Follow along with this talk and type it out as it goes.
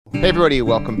Hey everybody,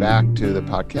 welcome back to the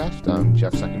podcast. I'm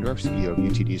Jeff Suckendorf, CEO of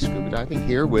UTD Scuba Diving,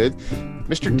 here with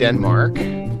Mr. Denmark,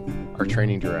 our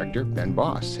training director, Ben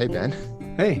Boss. Hey Ben.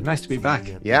 Hey, nice to be back.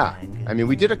 Yeah, I mean,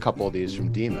 we did a couple of these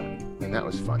from DEMA, and that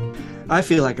was fun. I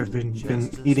feel like I've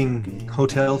been eating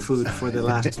hotel food for the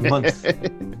last month.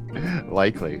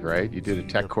 Likely, right? You did a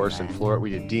tech course in Florida.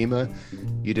 We did DEMA.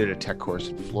 You did a tech course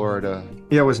in Florida.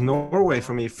 Yeah, it was Norway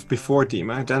for me before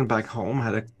DEMA. Then back home,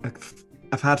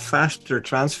 I've had faster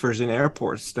transfers in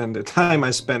airports than the time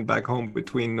I spent back home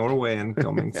between Norway and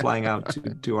flying out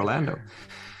to Orlando.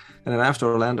 And then after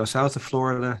Orlando, south of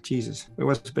Florida, Jesus, it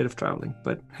was a bit of traveling,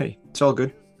 but hey, it's all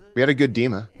good. We had a good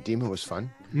DEMA. DEMA was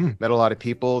fun. Met a lot of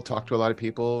people, talked to a lot of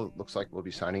people. Looks like we'll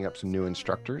be signing up some new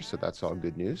instructors, so that's all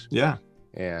good news. Yeah.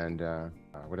 And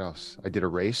what else? I did a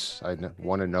race. I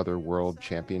won another world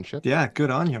championship. Yeah, good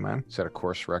on you, man. Set a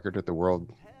course record at the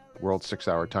World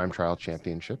 6-hour time trial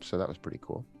championship, so that was pretty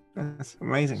cool. That's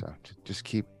amazing. So just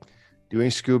keep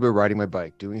doing scuba, riding my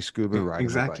bike, doing scuba,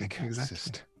 riding my bike.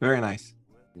 Exactly. Very nice.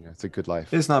 You know, it's a good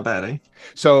life. It's not bad, eh?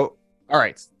 So, all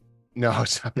right. No,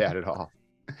 it's not bad at all.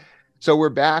 So we're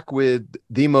back with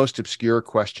the most obscure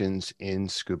questions in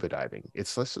scuba diving.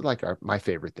 This is like my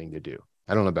favorite thing to do.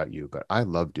 I don't know about you, but I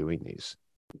love doing these.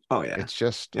 Oh yeah. It's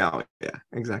just, yeah,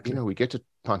 exactly. You know, we get to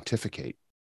pontificate,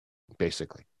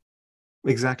 basically.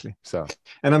 Exactly. So,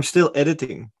 and I'm still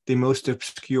editing the most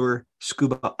obscure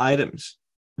scuba items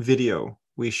video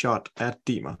we shot at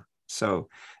DEMA. So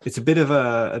it's a bit of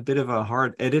a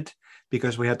hard edit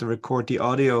because we had to record the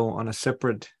audio on a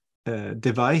separate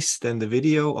device than the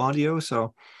video audio.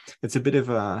 So it's a bit of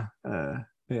a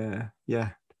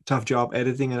tough job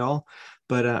editing it all.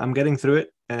 But I'm getting through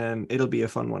it, and it'll be a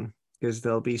fun one because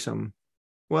there'll be some,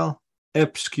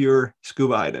 obscure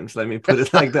scuba items, let me put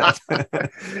it like that.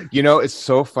 You know, it's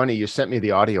so funny. You sent me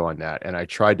the audio on that, and I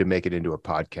tried to make it into a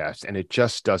podcast, and it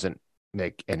just doesn't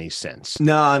make any sense.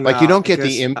 No, like you don't get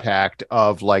the impact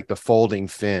of like the folding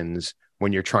fins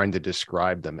when you're trying to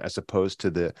describe them, as opposed to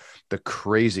the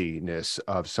craziness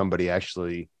of somebody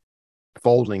actually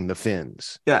folding the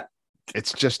fins. Yeah.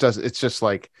 It's just it's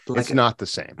not the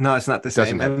same. No, it's not the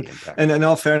same. And in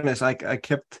all fairness, I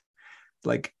kept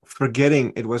like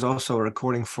forgetting it was also a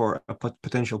recording for a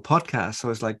potential podcast. So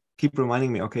it's like, keep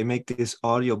reminding me, okay, make this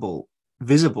audible,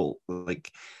 visible,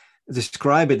 like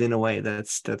describe it in a way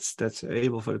that's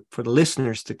able for the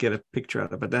listeners to get a picture out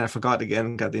of it. But then I forgot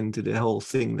again, got into the whole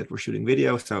thing that we're shooting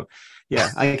video. So yeah,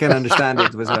 I can understand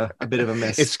it was a bit of a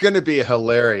mess. It's going to be a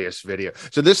hilarious video.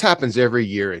 So this happens every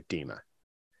year at DEMA.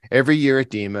 Every year at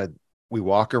DEMA, we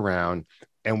walk around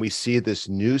and we see this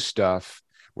new stuff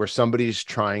where somebody's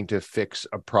trying to fix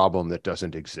a problem that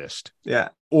doesn't exist. Yeah.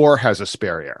 Or has a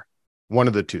spare air. One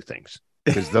of the two things.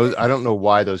 Because those, I don't know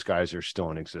why those guys are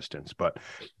still in existence, but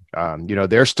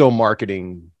they're still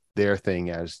marketing their thing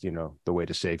as, the way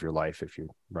to save your life if you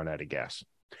run out of gas.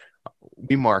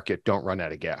 We market don't run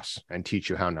out of gas and teach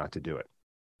you how not to do it.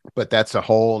 But that's a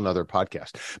whole nother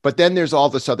podcast. But then there's all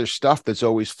this other stuff that's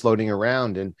always floating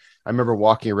around. And I remember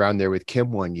walking around there with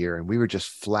Kim one year, and we were just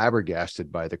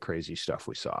flabbergasted by the crazy stuff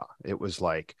we saw. It was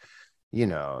like,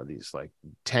 these like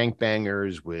tank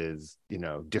bangers with,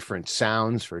 different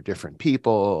sounds for different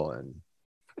people. And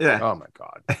yeah. Oh my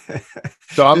God.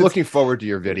 So I'm looking forward to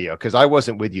your video, because I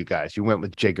wasn't with you guys. You went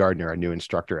with Jay Gardner, our new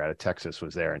instructor out of Texas,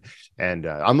 was there. And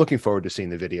I'm looking forward to seeing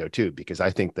the video too, because I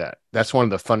think that's one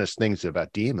of the funnest things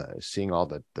about DEMA is seeing all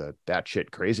the batshit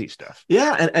crazy stuff.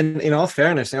 Yeah. And in all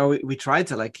fairness, we tried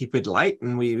to like keep it light,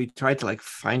 and we tried to like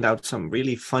find out some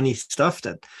really funny stuff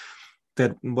that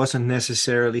wasn't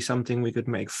necessarily something we could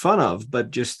make fun of,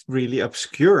 but just really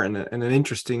obscure and an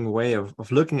interesting way of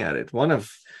looking at it.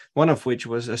 One of which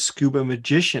was a scuba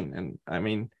magician. And I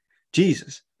mean,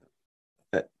 Jesus,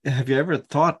 have you ever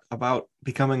thought about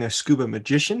becoming a scuba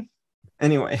magician?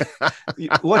 Anyway,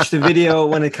 watch the video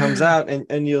when it comes out,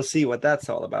 and you'll see what that's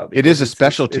all about. It is a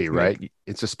specialty, right?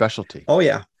 It's a specialty. Oh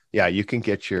yeah. Yeah. You can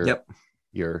get your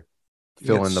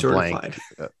fill in the blank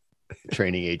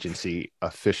training agency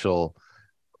official,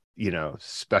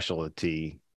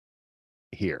 specialty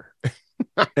here.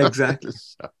 Exactly.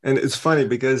 And it's funny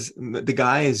because the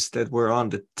guys that were on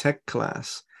the tech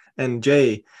class, and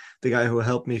Jay, the guy who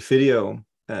helped me video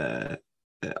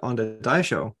on the dive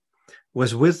show,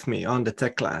 was with me on the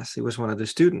tech class. He was one of the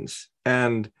students.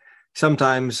 And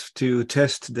sometimes to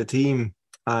test the team,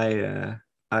 I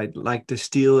like to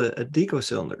steal a deco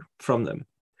cylinder from them.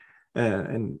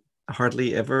 And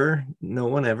hardly ever, no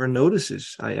one ever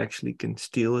notices I actually can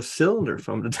steal a cylinder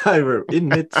from the diver in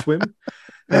mid-swim.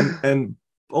 And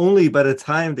only by the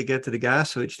time they get to the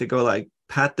gas switch, they go like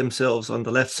pat themselves on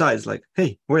the left side. It's like,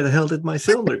 hey, where the hell did my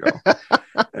cylinder go?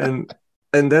 And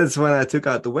And that's when I took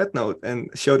out the wet note and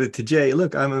showed it to Jay.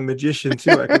 Look, I'm a magician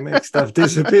too. I can make stuff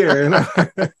disappear. So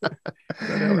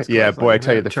that was Yeah, quite boy, I funny.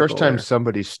 tell I you, had a the first chuckle time there.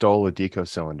 somebody stole a deco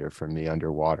cylinder from me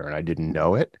underwater and I didn't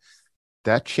know it,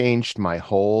 that changed my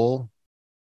whole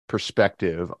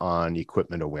perspective on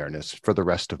equipment awareness for the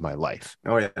rest of my life.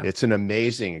 Oh yeah. It's an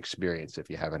amazing experience if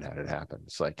you haven't had it happen.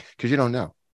 It's like, because you don't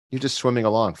know. You're just swimming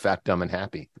along, fat, dumb, and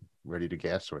happy, ready to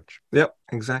gas switch. Yep,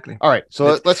 exactly. All right.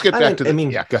 So let's get back to I the,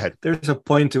 mean, yeah, go ahead. there's a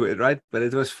point to it, right? But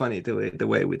it was funny the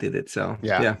way we did it. So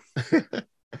Yeah. yeah.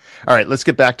 All right, let's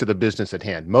get back to the business at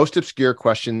hand. Most obscure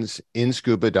questions in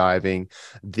scuba diving,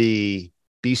 the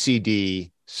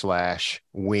BCD/wing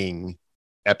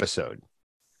episode.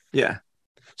 Yeah.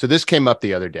 So this came up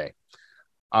the other day.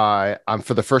 I'm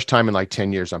for the first time in like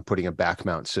 10 years, I'm putting a back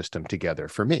mount system together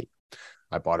for me.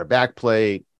 I bought a back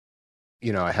plate.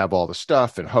 You know, I have all the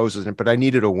stuff and hoses, but I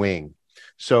needed a wing.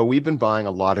 So we've been buying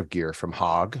a lot of gear from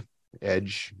Hog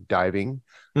Edge Diving,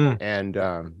 and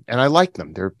I like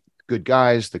them. They're good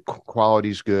guys. The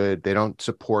quality's good. They don't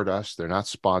support us. They're not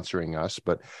sponsoring us,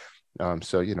 but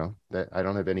so you know that I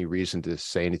don't have any reason to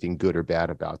say anything good or bad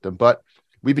about them. But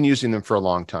we've been using them for a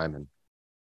long time, and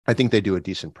I think they do a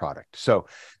decent product. So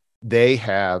they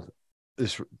have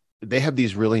this. They have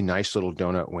these really nice little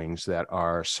donut wings that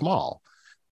are small.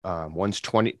 One's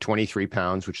 23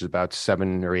 pounds, which is about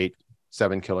 7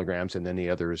 kilograms. And then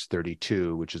the other is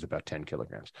 32, which is about 10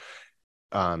 kilograms.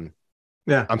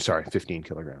 Yeah. I'm sorry, 15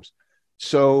 kilograms.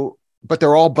 So, but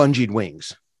they're all bungeed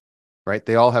wings, right?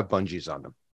 They all have bungees on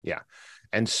them. Yeah.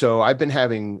 And so I've been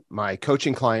having my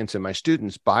coaching clients and my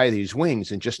students buy these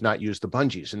wings and just not use the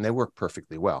bungees, and they work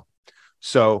perfectly well.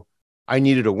 So I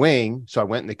needed a wing. So I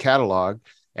went in the catalog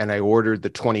and I ordered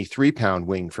the 23-pound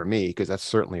wing for me, because that's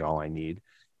certainly all I need.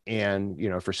 And, you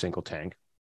know, for single tank.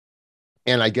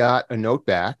 And I got a note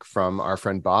back from our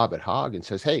friend Bob at Hog and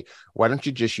says, hey, why don't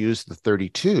you just use the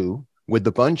 32 with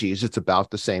the bungees? It's about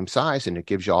the same size and it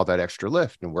gives you all that extra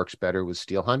lift and works better with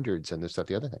steel hundreds and this, that,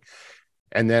 the other thing.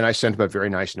 And then I sent him a very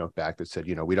nice note back that said,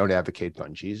 you know, we don't advocate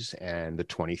bungees and the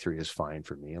 23 is fine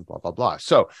for me and blah, blah, blah.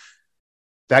 So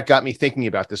that got me thinking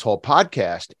about this whole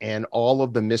podcast and all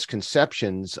of the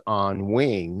misconceptions on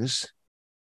wings.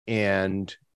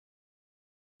 And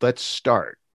let's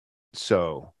start.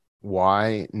 So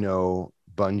why no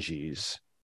bungees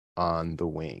on the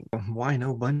wing? Why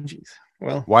no bungees?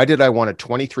 Well, why did I want a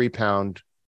 23-pound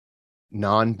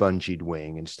non-bungeed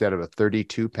wing instead of a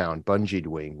 32-pound bungeed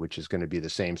wing, which is going to be the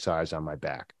same size on my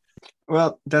back?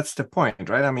 Well, that's the point,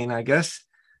 right? I mean, I guess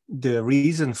the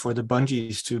reason for the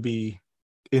bungees to be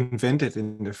invented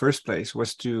in the first place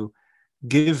was to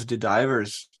give the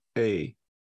divers a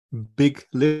big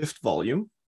lift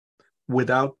volume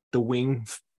without the wing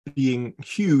being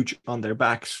huge on their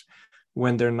backs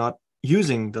when they're not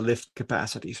using the lift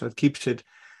capacity. So it keeps it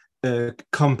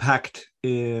compact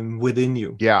within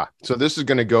you. Yeah. So this is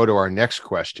going to go to our next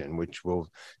question, which we'll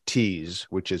tease,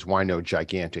 which is why no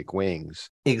gigantic wings?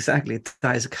 Exactly. It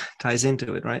ties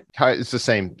into it, right? It's the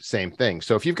same thing.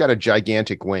 So if you've got a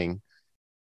gigantic wing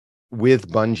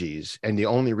with bungees, and the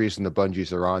only reason the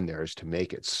bungees are on there is to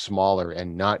make it smaller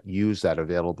and not use that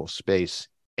available space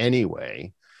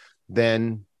anyway,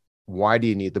 then why do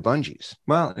you need the bungees?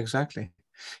 Well, exactly.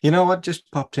 You know what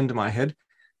just popped into my head?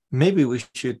 Maybe we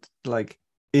should like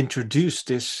introduce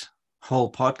this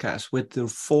whole podcast with the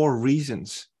 4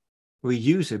 reasons we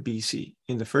use a BC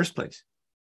in the first place,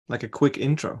 like a quick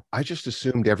intro. I just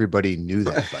assumed everybody knew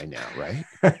that by now, right?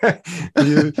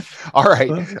 All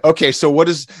right. Okay. So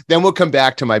then we'll come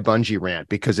back to my bungee rant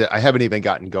because I haven't even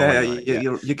gotten going.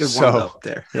 You get warmed up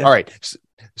there. Yeah. All right.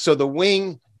 So the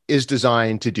wing is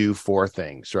designed to do 4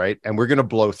 things, right? And we're going to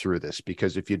blow through this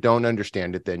because if you don't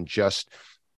understand it, then just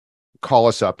call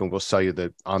us up and we'll sell you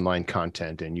the online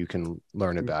content and you can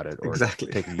learn about it or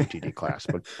take a UTD class.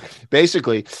 But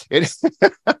basically, it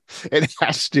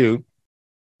has to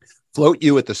float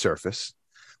you at the surface,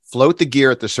 float the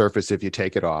gear at the surface if you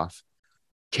take it off,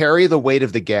 carry the weight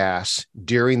of the gas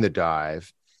during the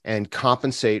dive, and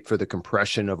compensate for the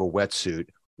compression of a wetsuit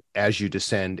as you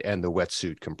descend and the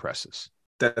wetsuit compresses.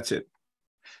 That's it.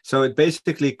 So it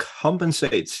basically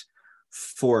compensates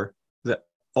for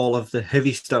all of the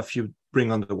heavy stuff you bring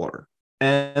underwater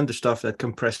and the stuff that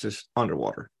compresses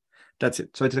underwater. That's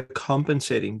it. So it's a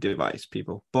compensating device,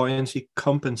 people. Buoyancy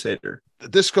compensator.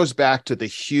 This goes back to the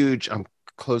huge, I'm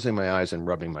closing my eyes and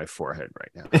rubbing my forehead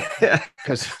right now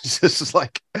because it's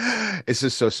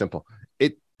just so simple.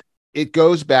 It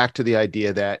goes back to the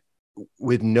idea that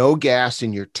with no gas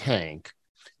in your tank,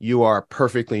 you are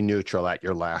perfectly neutral at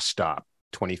your last stop,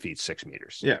 20 feet, 6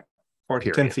 meters. Yeah. Or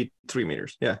period. 10 feet, 3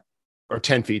 meters. Yeah. or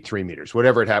 10 feet, 3 meters,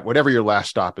 whatever your last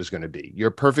stop is going to be.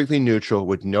 You're perfectly neutral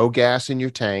with no gas in your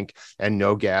tank and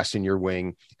no gas in your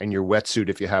wing, and your wetsuit,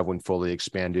 if you have one, fully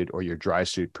expanded, or your dry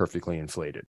suit perfectly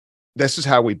inflated. This is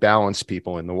how we balance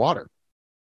people in the water.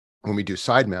 When we do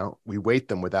side mount, we weight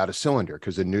them without a cylinder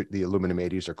because the aluminum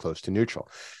 80s are close to neutral.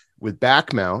 With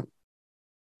back mount,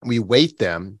 we weight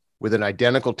them with an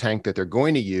identical tank that they're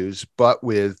going to use, but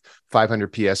with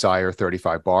 500 PSI or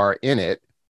 35 bar in it.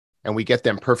 And we get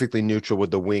them perfectly neutral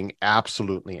with the wing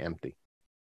absolutely empty.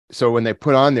 So when they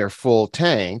put on their full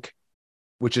tank,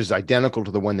 which is identical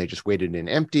to the one they just weighted in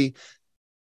empty,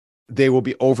 they will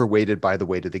be overweighted by the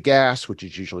weight of the gas, which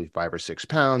is usually 5 or 6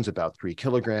 pounds, about 3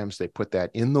 kilograms. They put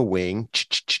that in the wing,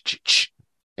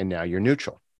 and now you're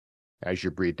neutral. As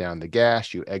you breathe down the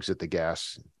gas, you exit the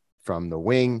gas from the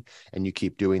wing, and you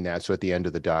keep doing that. So at the end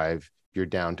of the dive, you're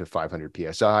down to 500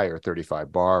 PSI or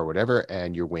 35 bar or whatever,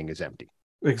 and your wing is empty.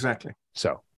 Exactly.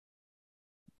 So,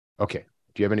 okay.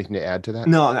 Do you have anything to add to that?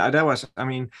 No, that was, I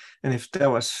mean, and if that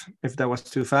was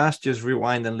too fast, just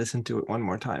rewind and listen to it one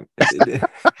more time.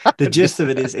 The gist of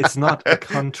it is it's not a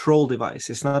control device.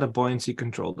 It's not a buoyancy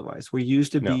control device. We use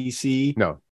the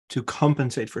BC to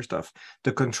compensate for stuff.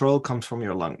 The control comes from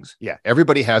your lungs. Yeah.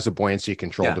 Everybody has a buoyancy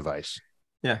control device.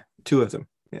 Yeah. 2 of them.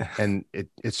 Yeah. And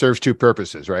it serves 2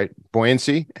 purposes, right?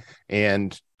 Buoyancy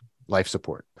and life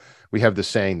support. We have the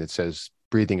saying that says,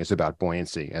 breathing is about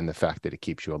buoyancy, and the fact that it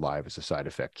keeps you alive is a side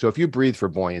effect. So if you breathe for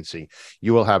buoyancy,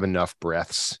 you will have enough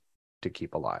breaths to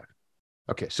keep alive.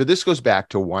 Okay, so this goes back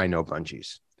to why no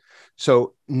bungees.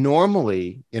 So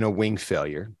normally in a wing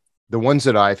failure, the ones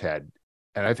that I've had,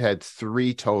 and I've had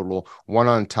 3 total, 1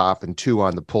 on top and 2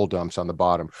 on the pull dumps on the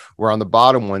bottom, where on the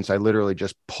bottom ones, I literally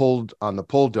just pulled on the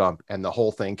pull dump and the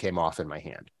whole thing came off in my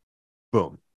hand.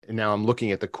 Boom. And now I'm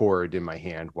looking at the cord in my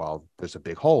hand while there's a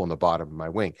big hole in the bottom of my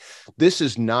wing. This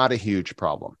is not a huge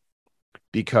problem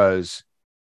because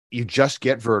you just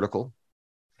get vertical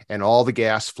and all the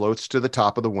gas floats to the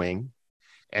top of the wing.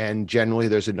 And generally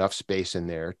there's enough space in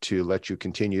there to let you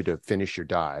continue to finish your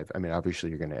dive. I mean, obviously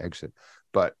you're going to exit,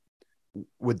 but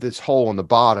with this hole in the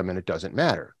bottom, and it doesn't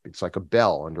matter. It's like a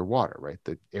bell underwater, right?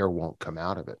 The air won't come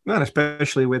out of it. Not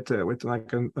especially with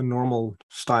like a normal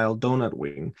style donut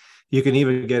wing. You can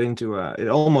even get into it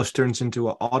almost turns into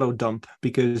an auto dump,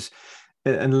 because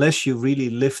unless you really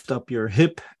lift up your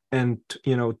hip and,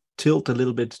 tilt a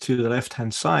little bit to the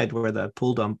left-hand side where that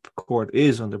pull dump cord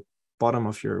is on the bottom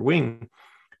of your wing,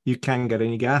 you can't get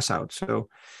any gas out. So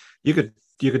you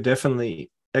could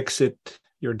definitely exit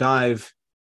your dive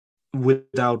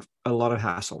without a lot of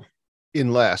hassle,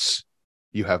 unless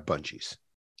you have bungees.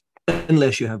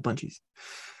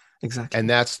 Exactly. And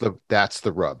that's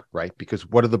the rub, right? Because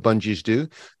what do the bungees do?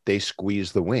 They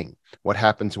squeeze the wing. What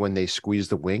happens when they squeeze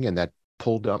the wing and that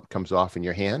pull dump comes off in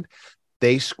your hand?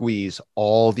 They squeeze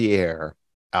all the air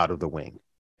out of the wing,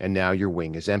 and now your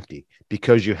wing is empty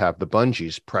because you have the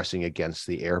bungees pressing against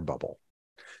the air bubble.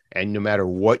 And no matter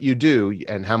what you do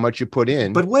and how much you put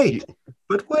in, but wait.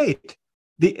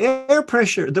 The air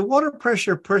pressure, the water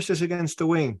pressure presses against the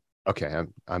wing. Okay,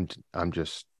 I'm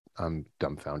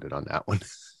dumbfounded on that one.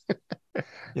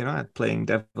 You're not playing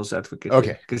devil's advocate.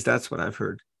 Okay, because that's what I've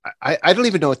heard. I don't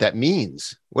even know what that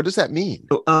means. What does that mean?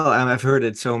 Oh, and I've heard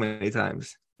it so many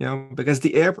times. Because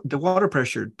the water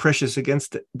pressure presses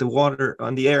against the water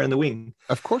on the air in the wing.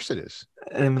 Of course it is.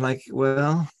 And I'm like,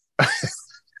 well,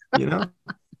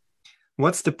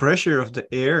 what's the pressure of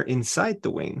the air inside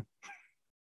the wing?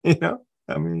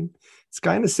 I mean, it's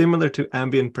kind of similar to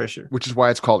ambient pressure. Which is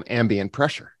why it's called ambient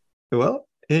pressure. Well,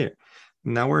 here,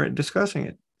 now we're discussing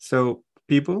it. So,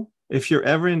 people, if you're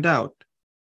ever in doubt,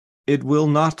 it will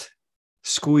not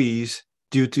squeeze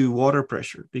due to water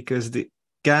pressure, because the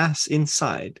gas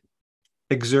inside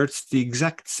exerts the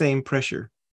exact same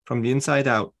pressure from the inside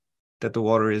out that the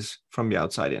water is from the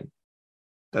outside in.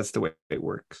 That's the way it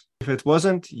works. If it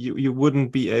wasn't, you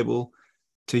wouldn't be able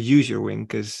to use your wing,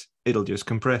 because it'll just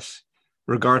compress,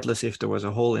 regardless if there was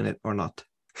a hole in it or not.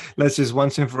 Let's just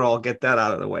once and for all get that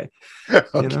out of the way.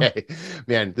 Okay,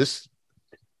 man,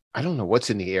 I don't know what's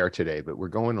in the air today, but we're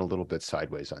going a little bit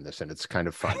sideways on this, and it's kind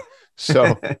of fun.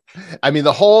 So, I mean,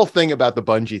 the whole thing about the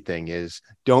bungee thing is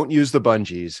don't use the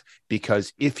bungees,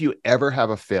 because if you ever have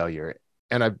a failure,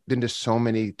 and I've been to so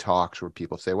many talks where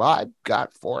people say, well, I've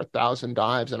got 4,000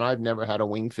 dives and I've never had a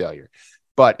wing failure.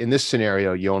 But in this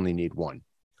scenario, you only need one.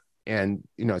 And,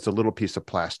 it's a little piece of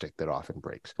plastic that often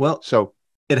breaks. Well, so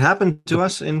it happened to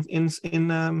us in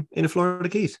the Florida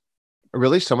Keys.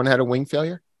 Really? Someone had a wing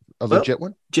failure? Legit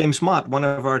one? James Mott, one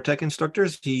of our tech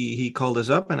instructors, he called us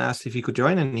up and asked if he could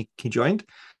join, and he joined.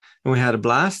 And we had a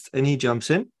blast, and he jumps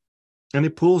in and he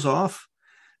pulls off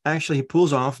actually he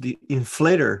pulls off the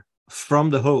inflator from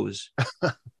the hose.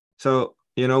 So,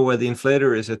 where the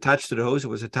inflator is attached to the hose, it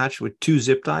was attached with 2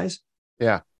 zip ties.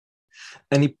 Yeah.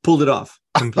 And he pulled it off,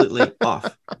 completely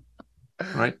off.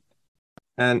 Right.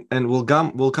 And we'll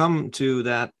come to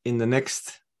that in the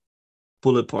next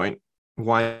bullet point,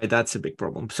 why that's a big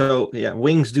problem. So yeah,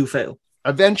 wings do fail.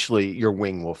 Eventually your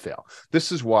wing will fail.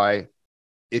 This is why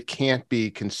it can't be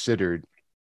considered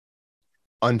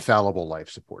unfallible life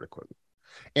support equipment.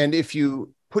 And if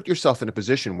you put yourself in a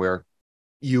position where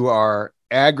you are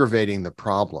aggravating the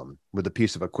problem with a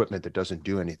piece of equipment that doesn't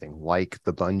do anything, like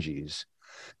the bungees,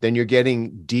 then you're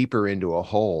getting deeper into a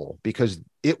hole, because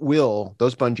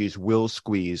those bungees will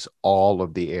squeeze all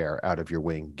of the air out of your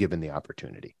wing given the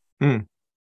opportunity.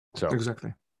 So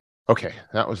exactly. Okay,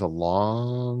 that was a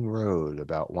long road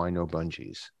about why no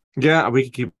bungees. Yeah, we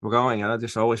could keep going.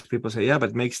 There's always people say, yeah, but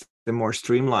it makes them more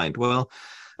streamlined. Well,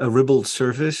 a ribbled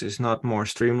surface is not more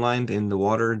streamlined in the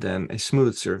water than a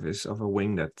smooth surface of a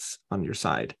wing that's on your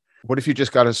side. What if you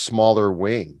just got a smaller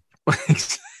wing?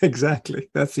 Exactly.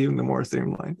 That's even the more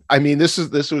streamlined. I mean, this was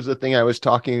the thing I was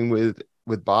talking with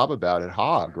Bob about at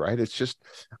Hog, right? It's just,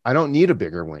 I don't need a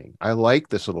bigger wing. I like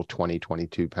this little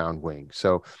 22 pound wing.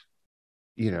 So,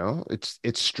 it's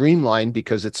streamlined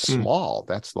because it's small.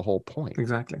 That's the whole point.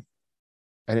 Exactly.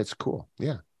 And it's cool.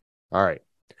 Yeah. All right.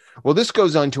 Well, this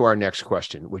goes on to our next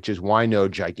question, which is why no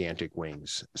gigantic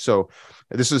wings? So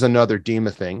this is another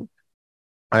DEMA thing.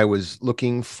 I was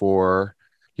looking for,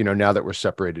 now that we're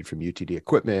separated from UTD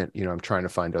equipment, I'm trying to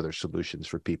find other solutions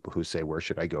for people who say, where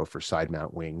should I go for side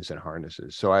mount wings and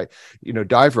harnesses? So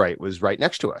Dive Right was right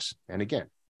next to us. And again,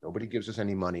 nobody gives us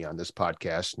any money on this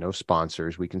podcast, no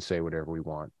sponsors. We can say whatever we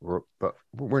want, but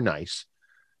we're nice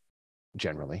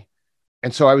generally.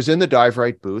 And so I was in the Dive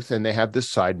Right booth, and they have this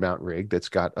side mount rig that's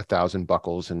got 1,000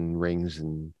 buckles and rings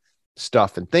and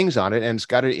stuff and things on it. And it's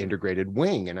got an integrated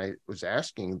wing. And I was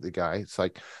asking the guy, it's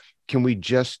like, can we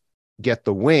just get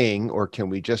the wing, or can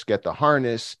we just get the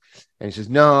harness? And he says,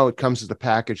 no, it comes as a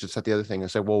package. It's not the other thing. I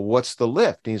said, well, what's the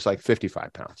lift? And he's like,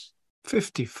 55 pounds.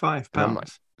 55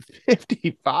 pounds. Like,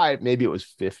 55, maybe it was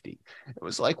 50. It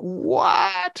was like,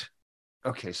 what?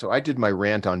 Okay, so I did my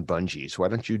rant on bungees. Why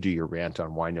don't you do your rant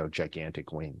on why no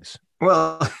gigantic wings?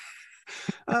 Well,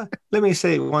 let me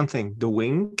say one thing. The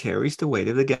wing carries the weight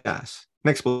of the gas.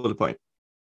 Next bullet point.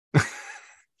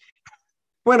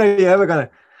 When are you ever going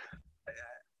to,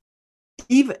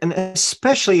 even, and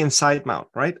especially in side mount,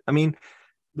 right? I mean,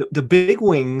 the big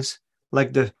wings,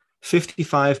 like the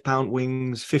 55-pound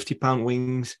wings, 50-pound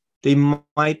wings, they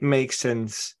might make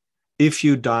sense if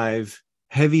you dive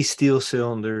heavy steel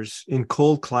cylinders in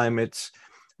cold climates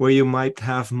where you might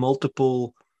have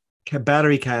multiple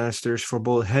battery canisters for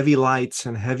both heavy lights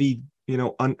and heavy,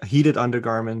 heated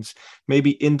undergarments,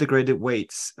 maybe integrated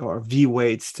weights or V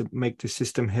weights to make the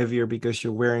system heavier because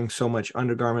you're wearing so much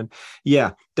undergarment.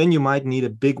 Yeah, then you might need a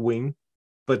big wing,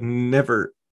 but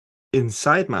never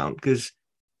inside mount, because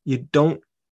you don't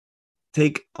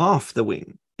take off the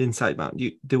wing inside mount.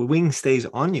 The wing stays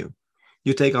on you.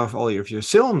 You take off all of your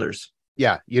cylinders.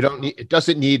 Yeah, you don't need. It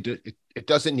doesn't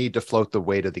need to float the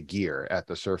weight of the gear at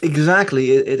the surface.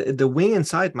 Exactly. The wing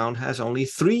inside mount has only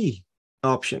 3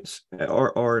 options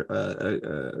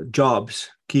or jobs: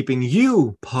 keeping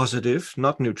you positive,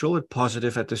 not neutral, but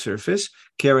positive at the surface,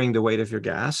 carrying the weight of your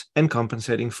gas, and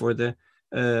compensating for the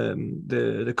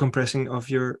compressing of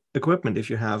your equipment if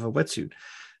you have a wetsuit.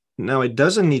 Now, it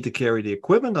doesn't need to carry the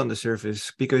equipment on the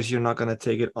surface because you're not going to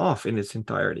take it off in its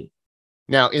entirety.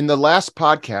 Now, in the last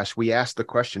podcast, we asked the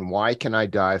question, why can I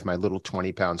dive my little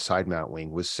 20-pound side mount wing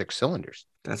with 6 cylinders?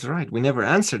 That's right. We never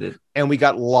answered it. And we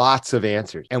got lots of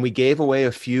answers. And we gave away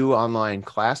a few online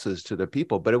classes to the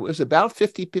people, but it was about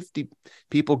 50-50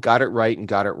 people got it right and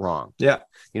got it wrong. Yeah.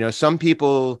 Some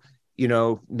people,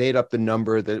 made up the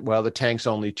number that, well, the tank's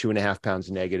only 2.5 pounds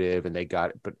negative, and they got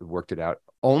it, but worked it out.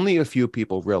 Only a few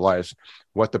people realized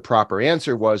what the proper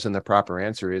answer was. And the proper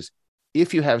answer is,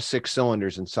 if you have 6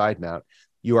 cylinders in side mount,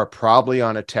 you are probably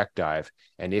on a tech dive.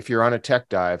 And if you're on a tech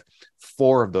dive,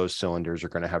 4 of those cylinders are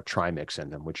going to have trimix in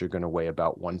them, which are going to weigh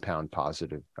about 1 pound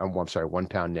positive. 1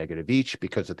 pound negative each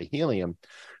because of the helium.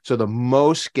 So the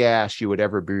most gas you would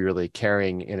ever be really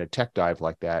carrying in a tech dive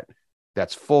like that,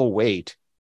 that's full weight,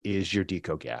 is your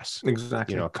deco gas.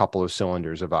 Exactly. A couple of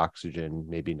cylinders of oxygen,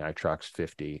 maybe nitrox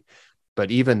 50. But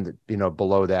even,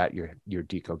 below that, your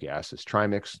deco gas is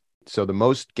trimix. So the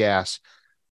most gas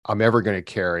I'm ever going to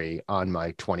carry on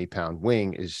my 20-pound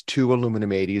wing is 2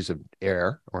 aluminum 80s of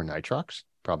air or nitrox,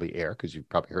 probably air, because you've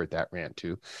probably heard that rant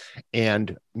too,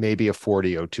 and maybe a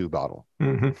 40 O2 bottle.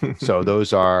 So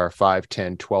those are 5,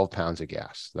 10, 12 pounds of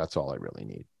gas. That's all I really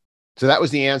need. So that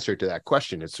was the answer to that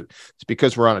question. It's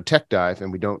because we're on a tech dive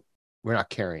and we're not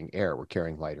carrying air, we're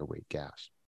carrying lighter weight gas.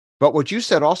 But what you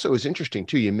said also is interesting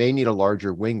too. You may need a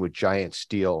larger wing with giant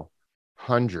steel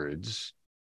hundreds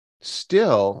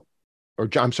still, or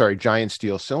I'm sorry, giant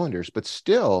steel cylinders, but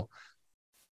still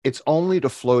it's only to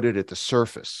float it at the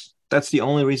surface. That's the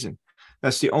only reason.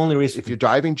 That's the only reason. If you're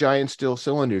diving giant steel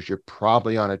cylinders, you're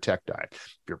probably on a tech dive.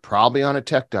 If you're probably on a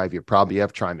tech dive, you probably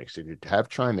have trimix. If you have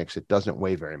trimix, it doesn't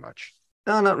weigh very much.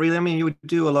 No, not really. I mean, we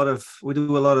do a lot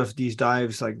of these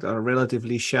dives like a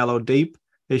relatively shallow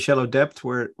depth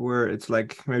where it's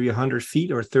like maybe 100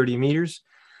 feet or 30 meters.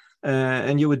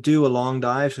 And you would do a long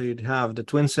dive. So you'd have the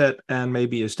twin set and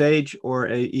maybe a stage or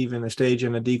even a stage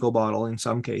and a deco bottle in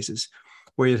some cases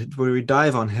where we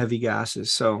dive on heavy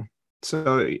gases. So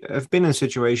I've been in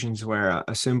situations where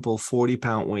a simple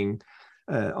 40-pound wing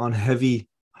on heavy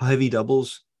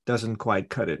doubles doesn't quite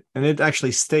cut it. And it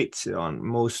actually states on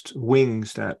most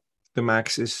wings that the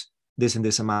max is this and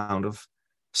this amount of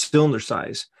cylinder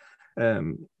size.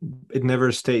 It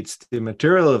never states the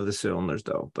material of the cylinders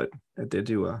though, but they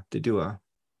do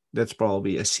that's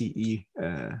probably a CE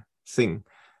thing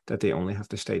that they only have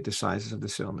to state the sizes of the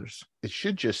cylinders. It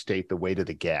should just state the weight of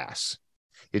the gas.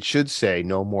 It should say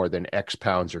no more than X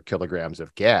pounds or kilograms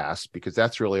of gas, because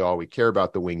that's really all we care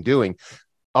about the wing doing,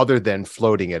 other than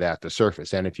floating it at the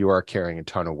surface. And if you are carrying a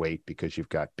ton of weight because you've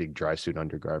got big dry suit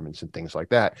undergarments and things like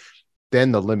that,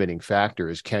 then the limiting factor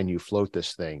is, can you float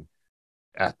this thing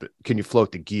can you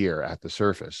float the gear at the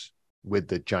surface with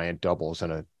the giant doubles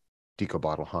and a deco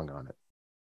bottle hung on it?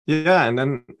 Yeah, and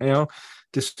then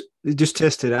just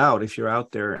test it out. If you're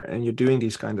out there and you're doing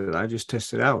these kind of, I just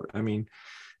test it out. I mean,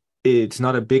 it's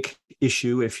not a big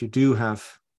issue if you do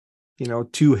have,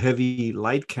 two heavy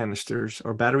light canisters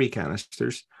or battery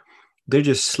canisters. They're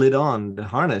just slid on the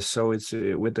harness, so it's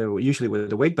usually with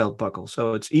the weight belt buckle.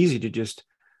 So it's easy to just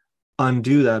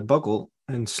undo that buckle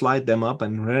and slide them up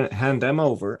and hand them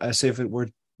over as if it were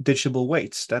ditchable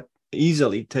weights. That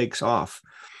easily takes off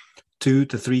 2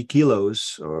 to 3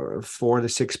 kilos or 4 to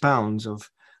 6 pounds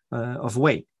of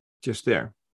weight just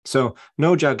there. So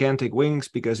no gigantic wings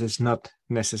because it's not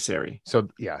necessary. So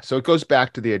it goes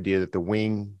back to the idea that the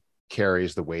wing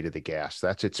carries the weight of the gas.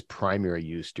 That's its primary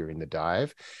use during the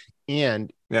dive.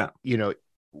 And,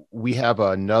 we have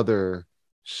another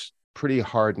pretty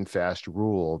hard and fast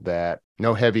rule that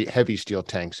no heavy steel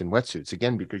tanks in wetsuits,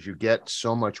 again, because you get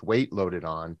so much weight loaded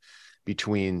on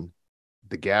between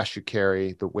the gas you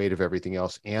carry, the weight of everything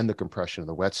else, and the compression of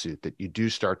the wetsuit, that you do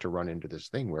start to run into this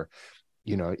thing where,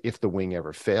 if the wing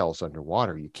ever fails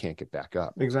underwater, you can't get back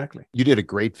up. Exactly. You did a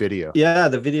great video. Yeah,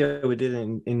 the video we did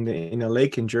in a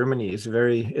lake in Germany is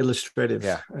very illustrative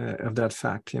of that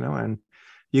fact, and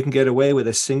you can get away with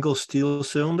a single steel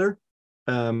cylinder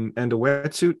and a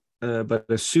wetsuit. But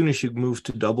as soon as you move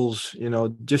to doubles,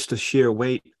 just the sheer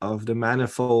weight of the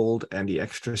manifold and the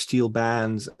extra steel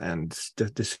bands and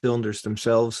the cylinders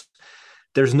themselves,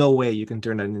 there's no way you can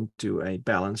turn that into a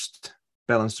balanced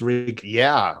rig.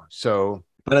 Yeah. So,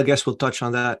 but I guess we'll touch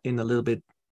on that in a little bit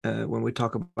when we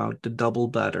talk about the double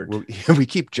bladdered. We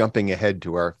keep jumping ahead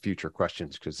to our future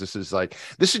questions because this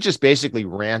is just basically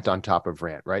rant on top of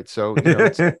rant, right? So,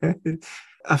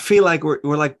 I feel like we're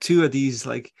like two of these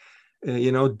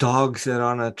dogs that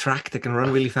are on a track that can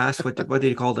run really fast. What do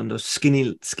you call them? Those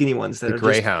skinny ones that are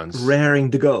greyhounds, just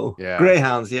raring to go. Yeah,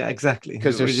 greyhounds. Yeah, exactly.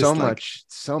 Because there's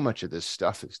so much of this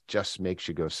stuff just makes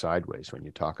you go sideways when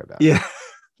you talk about it. Yeah,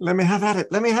 let me have at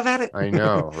it. I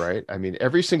know, right? I mean,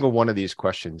 every single one of these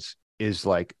questions is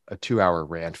like a 2-hour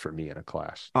rant for me in a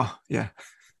class. Oh yeah,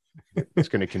 it's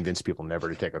going to convince people never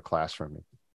to take a class from me.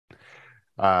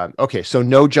 Okay, so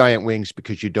no giant wings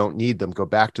because you don't need them. Go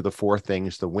back to the 4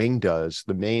 things the wing does.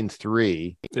 The main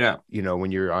 3,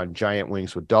 when you're on giant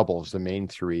wings with doubles, the main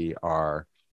 3 are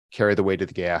carry the weight of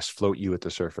the gas, float you at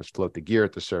the surface, float the gear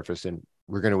at the surface. And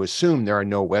we're going to assume there are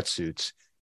no wetsuits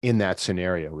in that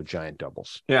scenario with giant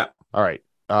doubles. Yeah. All right.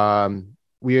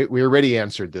 We already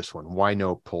answered this one. Why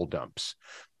no pull dumps?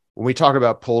 When we talk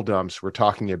about pull dumps, we're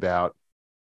talking about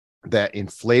that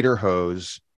inflator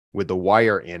hose with the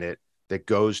wire in it that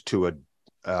goes to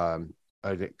a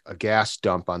gas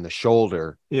dump on the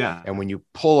shoulder. Yeah. And when you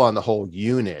pull on the whole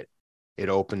unit, it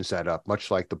opens that up, much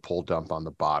like the pull dump on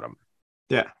the bottom.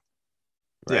 Yeah.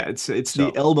 Right? Yeah. It's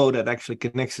the elbow that actually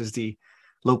connects the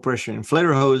low pressure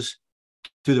inflator hose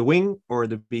to the wing or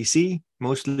the BC.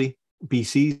 Mostly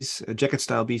BCs, jacket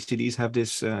style BCDs have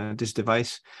this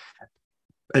device,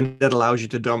 and that allows you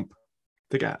to dump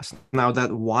the gas. Now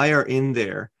that wire in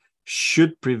there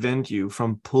should prevent you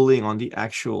from pulling on the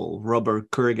actual rubber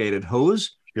corrugated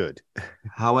hose. Good.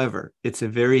 However, it's a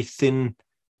very thin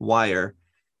wire,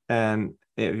 And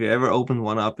if you ever open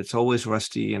one up, it's always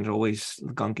rusty and always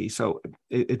gunky. So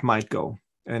it might go.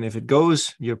 And if it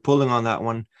goes, you're pulling on that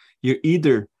one. You're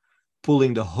either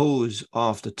pulling the hose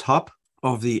off the top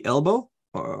of the elbow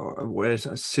or where it's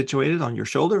situated on your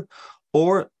shoulder,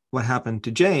 or what happened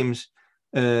to James,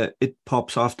 it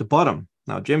pops off the bottom.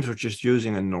 Now, James was just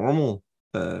using a normal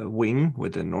wing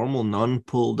with a normal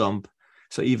non-pull dump.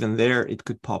 So even there, it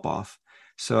could pop off.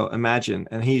 So imagine,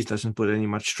 and he doesn't put any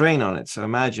much strain on it. So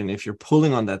imagine if you're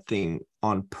pulling on that thing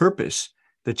on purpose,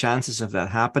 the chances of that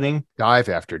happening. Dive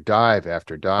after dive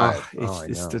after dive.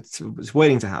 It's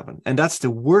waiting to happen. And that's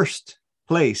the worst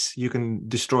place you can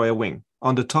destroy a wing,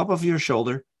 on the top of your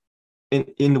shoulder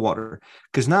in the water.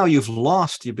 Because now you've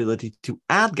lost the ability to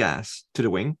add gas to the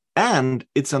wing. And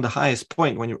it's on the highest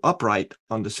point when you're upright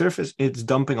on the surface, it's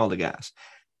dumping all the gas.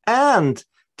 And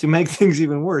to make things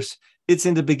even worse, it's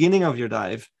in the beginning of your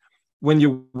dive when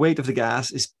your weight of the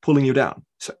gas is pulling you down.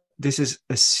 So this is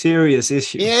a serious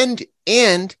issue.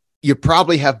 And you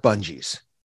probably have bungees.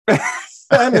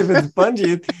 And if it's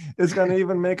bungee, it's going to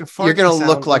even make a fart. You're going to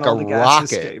look like a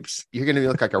rocket. Escapes. You're going to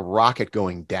look like a rocket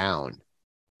going down.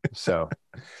 So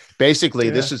basically,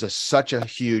 this is such a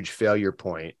huge failure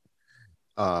point.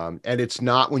 And it's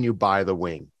not when you buy the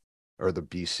wing or the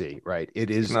BC, right?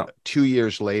 It is 2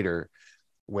 years later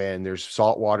when there's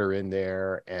salt water in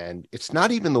there, and it's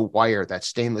not even the wire, that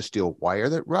stainless steel wire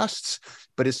that rusts,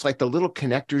 but it's like the little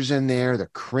connectors in there, the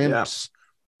crimps,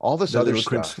 all this other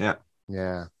stuff. Crimps,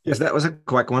 yeah. Yes, that was a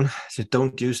quick one. So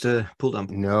don't use the pull dump.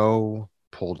 No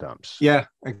pull dumps. Yeah,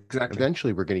 exactly.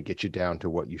 Eventually, we're going to get you down to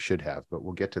what you should have, but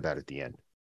we'll get to that at the end.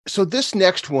 So this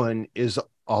next one is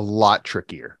a lot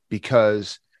trickier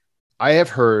because I have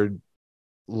heard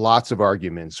lots of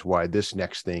arguments why this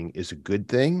next thing is a good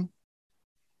thing.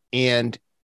 And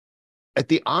at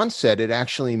the onset, it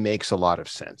actually makes a lot of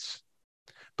sense.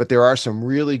 But there are some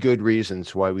really good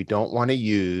reasons why we don't want to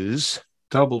use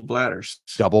double bladdered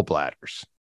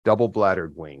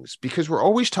wings, because we're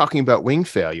always talking about wing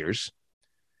failures.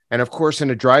 And of course, in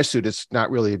a dry suit, it's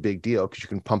not really a big deal because you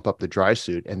can pump up the dry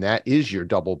suit and that is your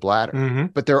double bladder. Mm-hmm.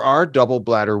 But there are double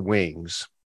bladder wings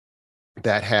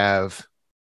that have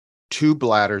 2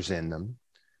 bladders in them,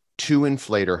 2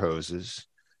 inflator hoses,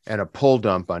 and a pull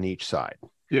dump on each side.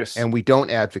 Yes. And we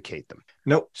don't advocate them.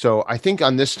 Nope. So I think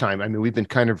on this time, I mean, we've been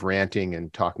kind of ranting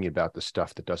and talking about the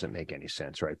stuff that doesn't make any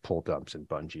sense, right? Pull dumps and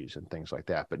bungees and things like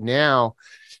that. But now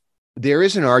there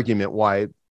is an argument why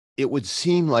it would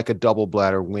seem like a double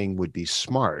bladder wing would be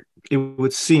smart. It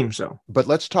would seem so. But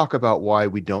let's talk about why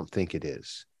we don't think it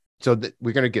is. So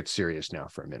we're going to get serious now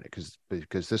for a minute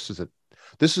because this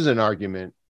is an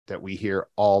argument that we hear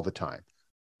all the time.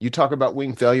 You talk about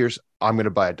wing failures, I'm going to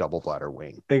buy a double bladder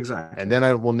wing. Exactly. And then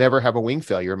I will never have a wing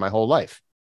failure in my whole life.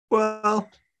 Well,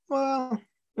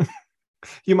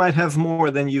 you might have more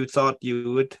than you thought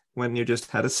you would when you just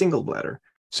had a single bladder.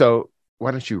 So why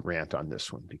don't you rant on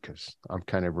this one? Because I'm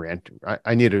kind of ranting.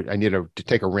 I need to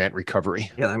take a rant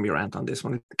recovery. Yeah, let me rant on this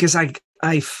one. Because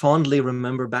I fondly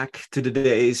remember back to the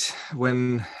days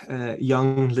when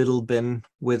young little Ben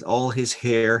with all his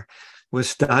hair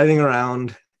was diving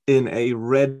around in a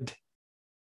red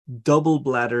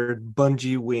double-bladdered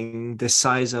bungee wing the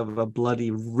size of a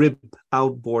bloody rib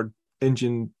outboard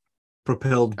engine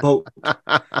propelled boat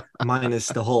minus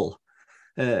the hull.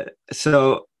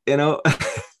 So, you know,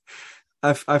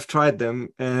 I've tried them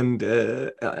and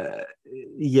it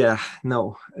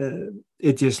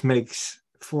just makes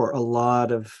for a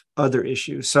lot of other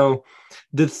issues. So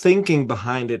the thinking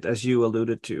behind it, as you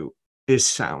alluded to, is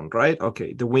sound, right?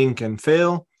 Okay, the wing can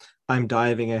fail. I'm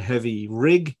diving a heavy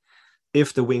rig.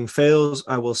 If the wing fails,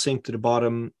 I will sink to the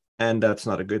bottom, and that's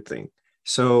not a good thing.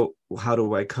 So how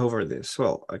do I cover this?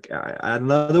 Well, I add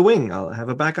another wing. I'll have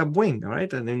a backup wing, all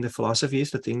right? And then the philosophy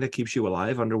is the thing that keeps you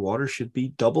alive underwater should be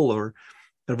double or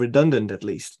redundant at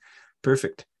least.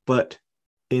 Perfect. But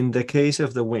in the case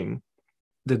of the wing,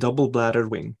 the double-bladdered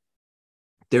wing,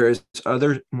 there is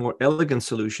other more elegant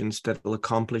solutions that will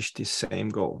accomplish the same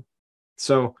goal.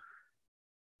 So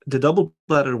the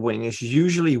double-bladdered wing is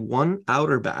usually one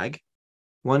outer bag,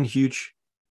 one huge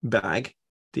bag,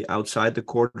 the outside, the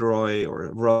corduroy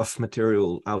or rough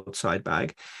material outside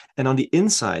bag. And on the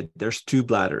inside, there's 2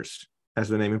 bladders, as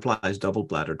the name implies,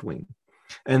 double-bladdered wing.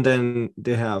 And then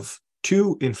they have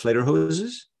 2 inflator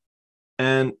hoses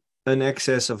and an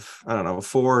excess of,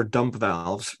 4 dump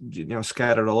valves,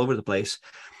 scattered all over the place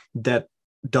that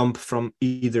dump from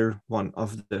either one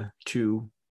of the 2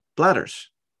 bladders.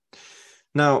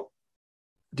 Now,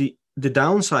 the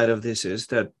downside of this is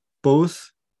that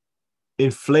both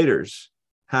inflators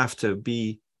have to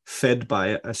be fed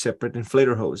by a separate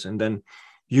inflator hose, and then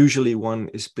usually one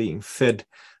is being fed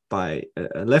by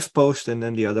a left post, and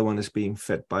then the other one is being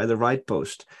fed by the right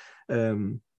post.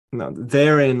 Now,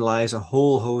 therein lies a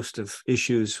whole host of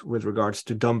issues with regards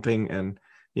to dumping and,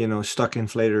 stuck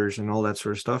inflators and all that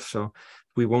sort of stuff. So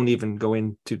we won't even go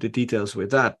into the details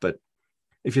with that. But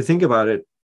if you think about it,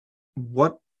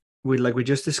 like we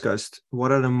just discussed,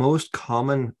 what are the most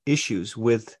common issues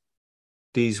with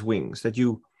these wings? That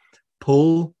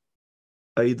pull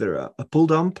either a pull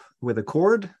dump with a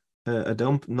cord, a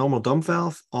normal dump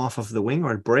valve off of the wing,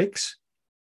 or it breaks,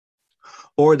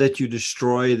 or that you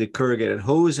destroy the corrugated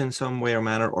hose in some way or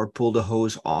manner, or pull the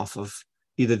hose off of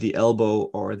either the elbow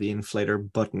or the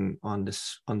inflator button on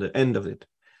the end of it.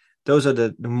 Those are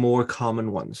the more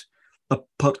common ones.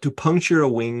 To puncture a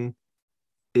wing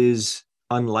is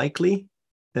unlikely.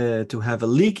 To have a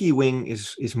leaky wing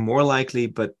is more likely,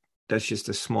 but that's just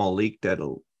a small leak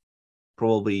that'll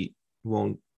probably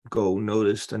won't go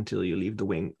noticed until you leave the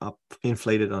wing up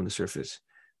inflated on the surface,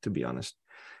 to be honest.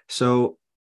 So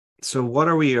what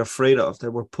are we afraid of?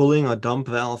 That we're pulling a dump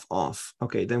valve off.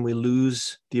 Okay, then we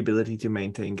lose the ability to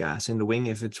maintain gas in the wing.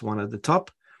 If it's one at the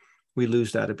top, we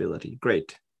lose that ability.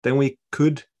 Great. Then we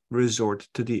could resort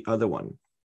to the other one.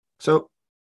 So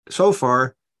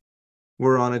far,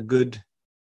 we're on a good,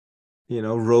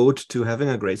 road to having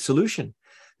a great solution.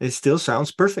 It still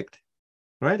sounds perfect,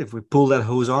 right? If we pull that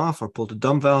hose off or pull the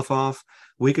dump valve off,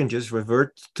 we can just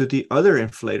revert to the other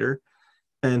inflator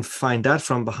and find that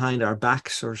from behind our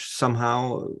backs, or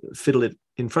somehow fiddle it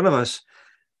in front of us,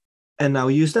 and now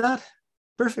use that.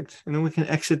 Perfect. And then we can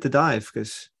exit the dive,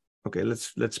 because, okay,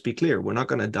 let's be clear. We're not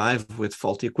going to dive with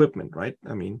faulty equipment, right?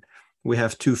 I mean, we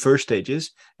have 2 first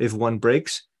stages. If one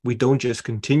breaks, we don't just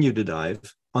continue to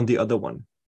dive on the other one.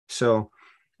 So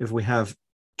if we have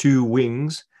 2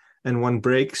 wings and one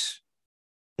breaks,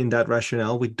 in that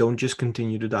rationale, we don't just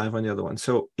continue to dive on the other one.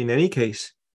 So in any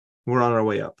case, we're on our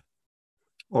way up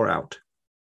or out.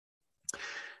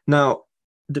 Now,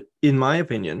 in my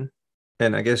opinion,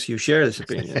 and I guess you share this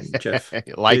opinion, Jeff,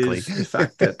 likely is the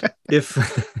fact that if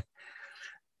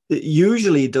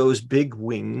usually those big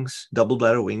wings, double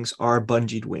bladder wings, are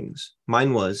bungeed wings.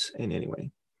 Mine was, in any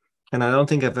way. And I don't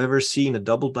think I've ever seen a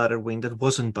double bladder wing that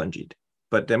wasn't bungeed,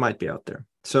 but they might be out there.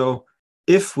 So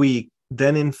if we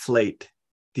then inflate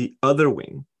the other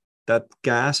wing, that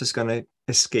gas is going to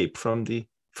escape from the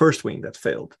first wing that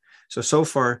failed. So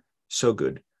far, so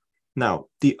good. Now,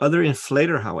 the other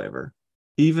inflator, however,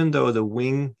 even though the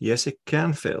wing, yes, it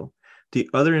can fail, the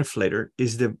other inflator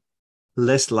is the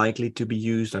less likely to be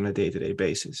used on a day-to-day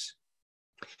basis.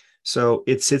 So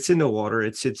it sits in the water.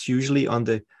 It sits usually on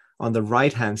the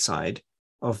right-hand side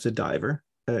of the diver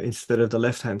instead of the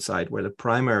left-hand side where the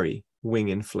primary wing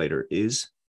inflator is.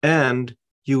 And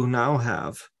you now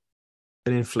have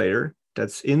an inflator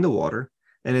that's in the water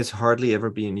and it's hardly ever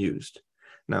being used.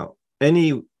 Now,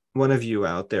 any one of you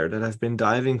out there that have been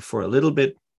diving for a little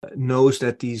bit knows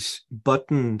that these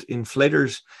buttoned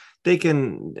inflators,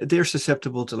 they're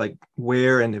susceptible to like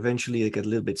wear, and eventually they get a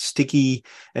little bit sticky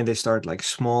and they start like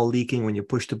small leaking. When you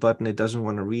push the button, it doesn't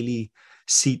want to really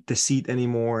seat the seat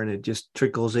anymore, and it just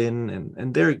trickles in.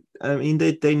 And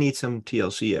they need some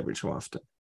TLC every so often,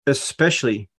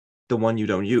 especially the one you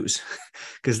don't use,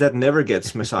 because that never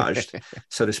gets massaged,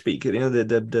 so to speak.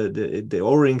 The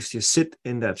O-rings just sit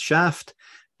in that shaft,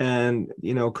 and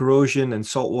corrosion and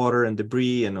salt water and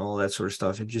debris and all that sort of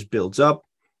stuff, it just builds up,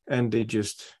 and they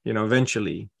just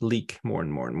eventually leak more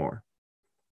and more and more.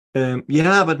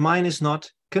 But mine is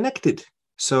not connected,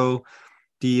 so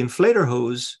the inflator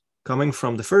hose coming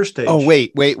from the first stage. Oh,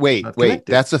 wait,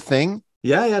 that's a thing?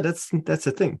 Yeah, that's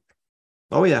a thing.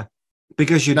 Oh yeah,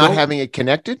 because you're not having it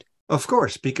connected. Of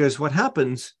course, because what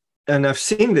happens, and I've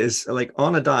seen this like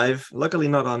on a dive, luckily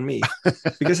not on me,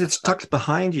 because it's tucked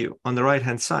behind you on the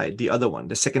right-hand side, the other one,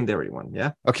 the secondary one.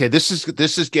 Yeah. Okay, this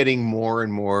is getting more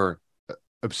and more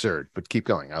absurd, but keep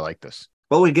going. I like this.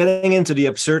 Well, we're getting into the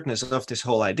absurdness of this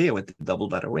whole idea with the double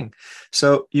bladder wing.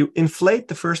 So you inflate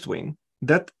the first wing,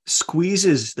 that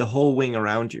squeezes the whole wing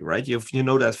around you, right? You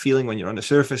know that feeling when you're on the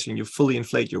surface and you fully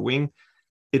inflate your wing,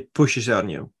 it pushes on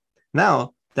you.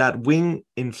 Now, that wing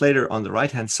inflator on the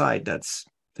right-hand side, that's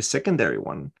the secondary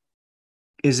one,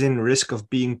 is in risk of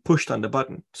being pushed on the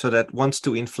button. So that wants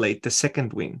to inflate the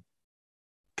second wing.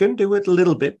 Can do it a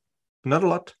little bit, not a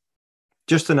lot,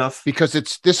 just enough. Because wait.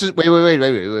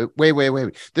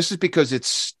 This is because it's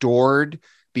stored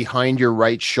behind your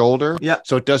right shoulder. Yeah.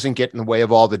 So it doesn't get in the way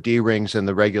of all the D-rings and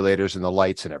the regulators and the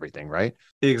lights and everything, right?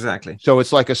 Exactly. So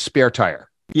it's like a spare tire.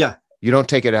 Yeah. You don't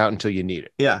take it out until you need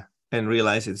it. Yeah. And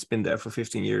realize it's been there for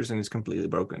 15 years and it's completely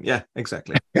broken. Yeah,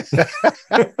 exactly.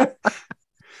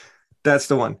 That's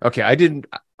the one. Okay, I didn't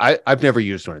I've never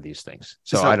used one of these things,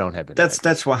 so I don't have any idea.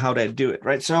 That's how they do it,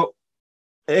 right? So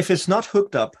if it's not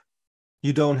hooked up,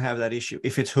 you don't have that issue.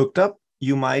 If it's hooked up,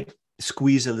 you might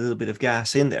squeeze a little bit of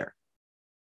gas in there.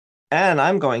 And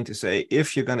I'm going to say,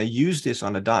 if you're going to use this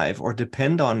on a dive or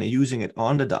depend on using it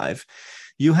on the dive,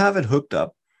 you have it hooked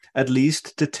up at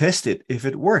least to test it if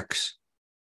it works,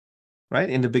 right?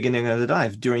 In the beginning of the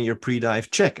dive, during your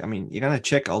pre-dive check. I mean, you're going to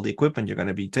check all the equipment you're going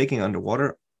to be taking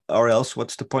underwater, or else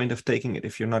what's the point of taking it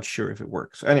if you're not sure if it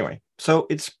works? Anyway, so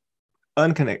it's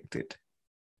unconnected.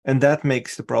 And that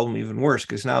makes the problem even worse,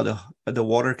 because now the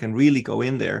water can really go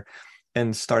in there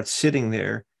and start sitting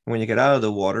there. When you get out of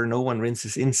the water, no one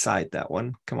rinses inside that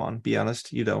one. Come on, be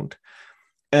honest, you don't.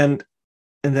 And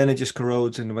then it just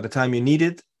corrodes. And by the time you need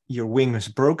it, your wing is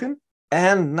broken.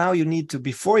 And now you need to,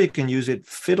 before you can use it,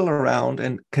 fiddle around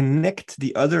and connect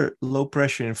the other low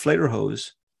pressure inflator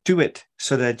hose to it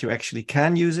so that you actually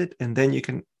can use it. And then you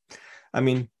can, I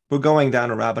mean, we're going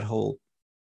down a rabbit hole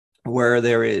where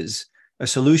there is a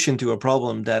solution to a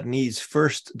problem that needs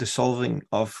first the solving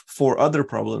of 4 other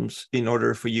problems in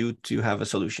order for you to have a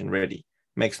solution ready.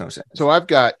 Makes no sense. So I've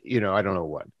got, I don't know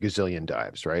what, gazillion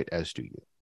dives, right? As do you.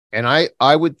 And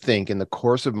I would think in the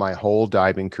course of my whole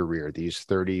diving career, these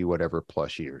 30 whatever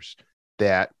plus years,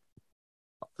 that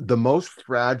the most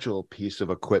fragile piece of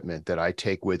equipment that I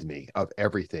take with me of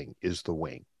everything is the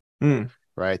wing.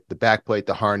 Right? The backplate,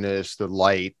 the harness, the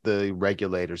light, the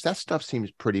regulators, that stuff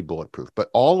seems pretty bulletproof. But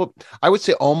I would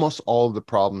say almost all of the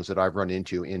problems that I've run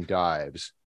into in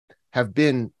dives have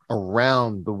been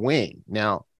around the wing.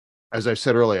 Now, as I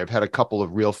said earlier, I've had a couple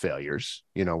of real failures,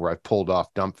 where I've pulled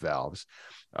off dump valves.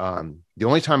 The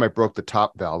only time I broke the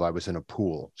top valve, I was in a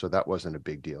pool, so that wasn't a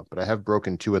big deal. But I have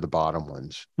broken 2 of the bottom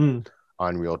ones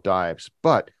on real dives.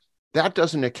 But that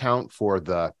doesn't account for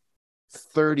the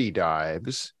 30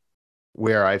 dives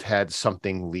where I've had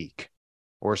something leak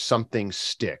or something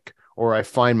stick, or I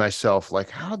find myself like,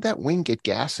 how did that wing get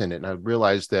gas in it? And I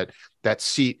realized that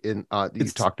seat you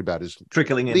talked about is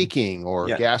trickling in, leaking, or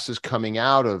gas is coming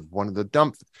out of one of the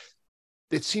dump.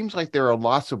 It seems like there are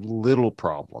lots of little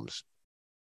problems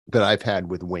that I've had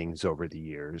with wings over the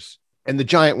years. And the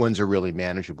giant ones are really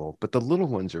manageable, but the little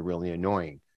ones are really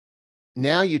annoying.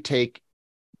 Now you take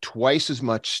twice as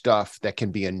much stuff that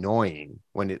can be annoying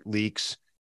when it leaks,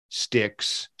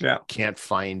 sticks, can't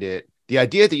find it. The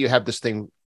idea that you have this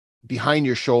thing behind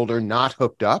your shoulder, not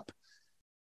hooked up,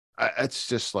 it's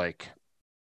just like,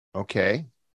 okay,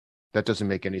 that doesn't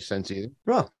make any sense either.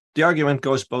 Well, the argument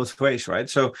goes both ways, right?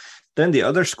 So then the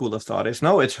other school of thought is,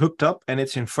 no, it's hooked up and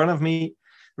it's in front of me,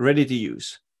 ready to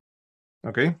use.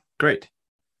 Okay, great.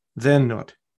 Then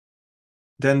what?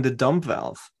 Then the dump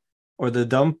valve, or the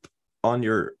dump on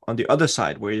the other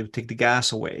side where you take the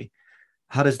gas away.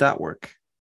 How does that work?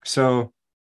 So,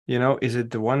 is it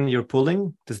the one you're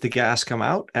pulling? Does the gas come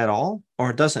out at all,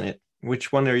 or doesn't it?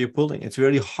 Which one are you pulling? It's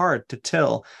really hard to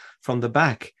tell from the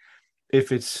back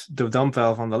if it's the dump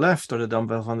valve on the left or the dump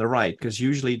valve on the right, because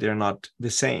usually they're not the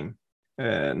same.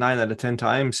 9 out of 10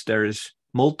 times there is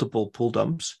multiple pull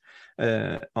dumps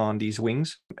on these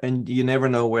wings, and you never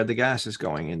know where the gas is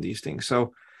going in these things.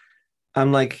 So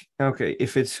I'm like, okay,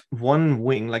 if it's one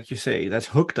wing, like you say, that's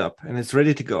hooked up and it's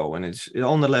ready to go, and it's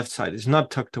on the left side, it's not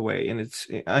tucked away, and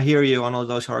I hear you on all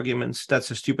those arguments.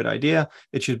 That's a stupid idea.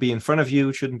 It should be in front of you.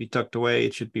 It shouldn't be tucked away.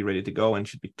 It should be ready to go and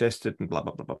should be tested and blah,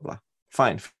 blah, blah, blah, blah.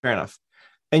 Fine, fair enough.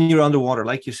 And you're underwater,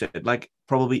 like you said, like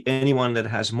probably anyone that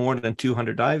has more than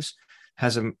 200 dives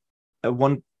has at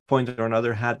one point or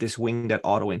another had this wing that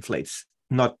auto inflates,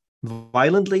 not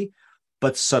violently,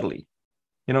 but subtly,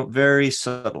 very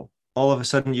subtle. All of a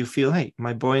sudden you feel, hey,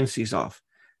 my buoyancy's off,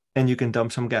 and you can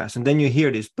dump some gas. And then you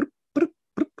hear this bloop, bloop,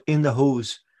 bloop in the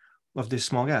hose of this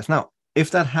small gas. Now,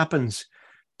 if that happens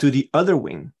to the other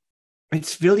wing,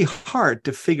 it's really hard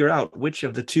to figure out which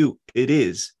of the two it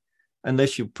is,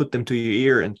 unless you put them to your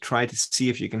ear and try to see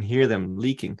if you can hear them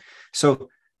leaking. So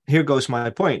here goes my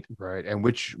point. Right. And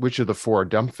which of the 4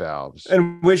 dump valves?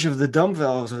 And which of the dump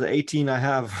valves of the 18 I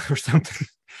have or something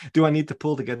do I need to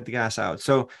pull to get the gas out?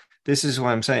 So this is what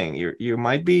I'm saying. You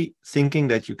might be thinking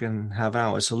that you can have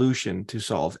now a solution to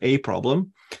solve a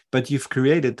problem, but you've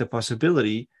created the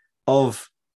possibility of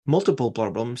multiple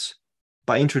problems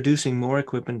by introducing more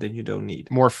equipment than you don't need.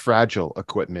 More fragile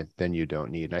equipment than you don't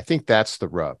need. And I think that's the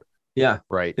rub. Yeah.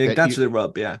 Right. That's the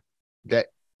rub. Yeah.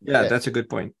 That's a good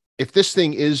point. If this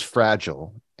thing is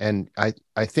fragile, and I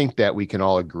think that we can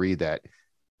all agree that,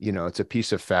 it's a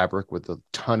piece of fabric with a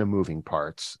ton of moving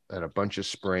parts and a bunch of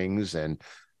springs, and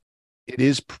it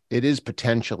is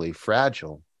potentially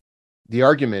fragile. The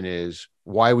argument is,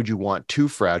 why would you want two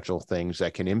fragile things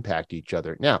that can impact each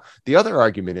other? Now, the other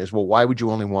argument is, well, why would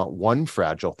you only want one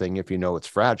fragile thing if you know it's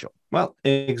fragile? Well,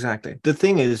 exactly. The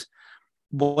thing is,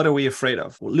 what are we afraid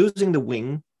of? Losing the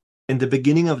wing in the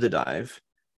beginning of the dive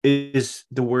is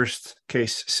the worst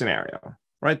case scenario,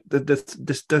 right?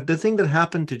 The thing that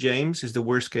happened to James is the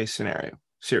worst case scenario.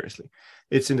 Seriously.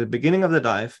 It's in the beginning of the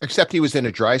dive. Except he was in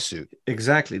a dry suit.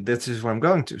 Exactly. This is what I'm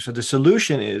going to. So the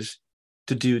solution is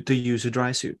to use a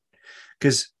dry suit,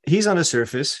 because he's on the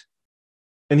surface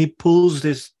and he pulls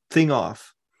this thing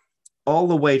off. All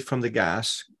the weight from the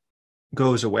gas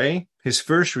goes away. His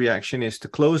first reaction is to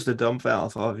close the dump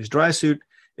valve of his dry suit,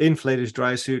 inflate his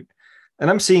dry suit. And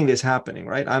I'm seeing this happening,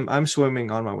 right? I'm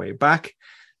swimming on my way back.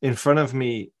 In front of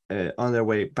me, on their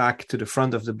way back to the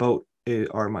front of the boat,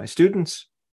 are my students.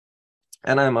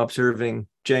 And I'm observing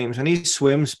James, and he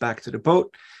swims back to the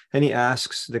boat, and he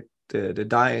asks the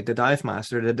dive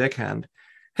master, the deckhand,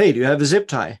 "Hey, do you have a zip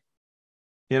tie?"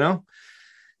 You know,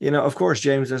 of course,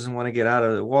 James doesn't want to get out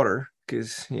of the water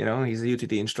because, he's a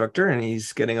UTD instructor and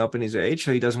he's getting up in his age.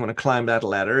 So he doesn't want to climb that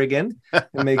ladder again.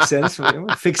 It makes sense.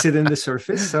 Fix it in the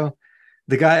surface. So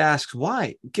the guy asks,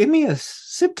 "Why? Give me a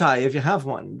zip tie if you have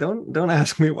one. Don't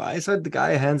ask me why." So the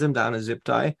guy hands him down a zip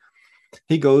tie.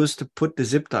 He goes to put the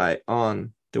zip tie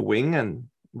on the wing and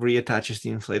reattaches the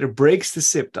inflator, breaks the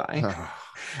zip tie,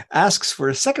 asks for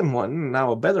a second one,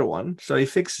 now a better one. So he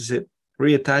fixes it,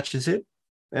 reattaches it,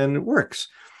 and it works.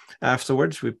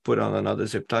 Afterwards, we put on another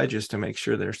zip tie just to make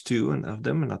sure there's two of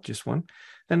them and not just one.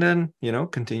 And then,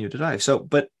 continue to dive. So,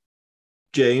 but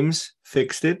James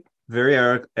fixed it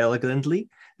very elegantly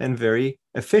and very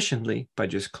efficiently by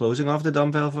just closing off the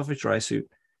dump valve of his dry suit,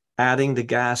 adding the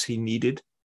gas he needed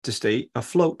to stay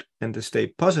afloat and to stay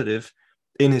positive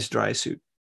in his dry suit.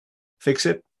 Fix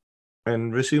it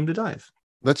and resume the dive.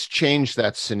 Let's change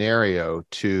that scenario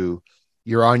to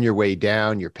you're on your way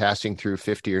down, you're passing through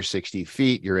 50 or 60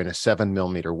 feet, you're in a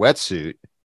 7mm wetsuit,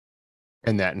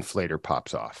 and that inflator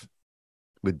pops off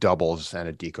with doubles and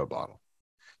a deco bottle.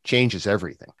 Changes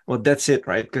everything. Well, that's it,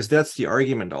 right? Because that's the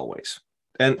argument always.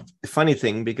 And the funny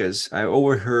thing, because I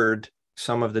overheard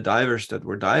some of the divers that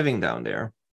were diving down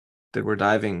there, that were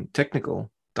diving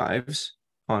technical dives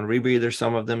on rebreathers,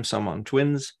 some of them, some on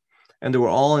twins, and they were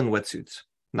all in wetsuits.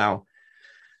 Now,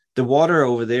 the water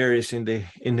over there is in the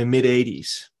mid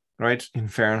 80s, right? In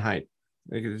Fahrenheit.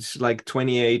 It's like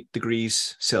 28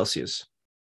 degrees Celsius.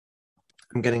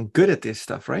 I'm getting good at this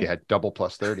stuff, right? Yeah, double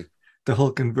plus 30. The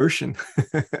whole conversion.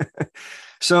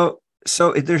 So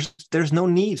there's no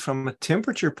need from a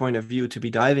temperature point of view to be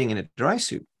diving in a dry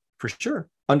suit, for sure.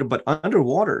 But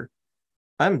underwater,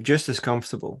 I'm just as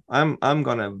comfortable. I'm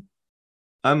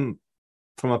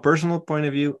from a personal point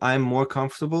of view, I'm more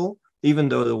comfortable, even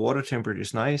though the water temperature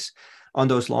is nice, on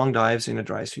those long dives in a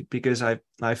dry suit, because I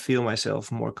feel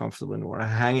myself more comfortable in the water. I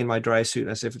hang in my dry suit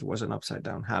as if it was an upside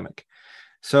down hammock.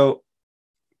 So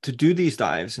to do these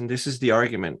dives, and this is the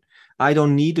argument, I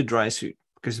don't need a dry suit,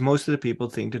 because most of the people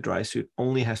think the dry suit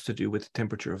only has to do with the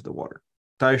temperature of the water.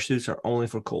 Dive suits are only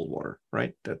for cold water,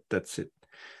 right? That's it.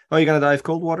 Oh, you're going to dive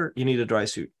cold water? You need a dry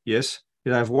suit. Yes.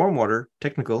 You dive warm water,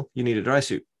 technical, you need a dry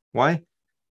suit. Why?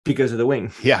 Because of the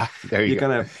wing. Yeah, there you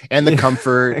go. And the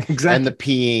comfort, exactly. And the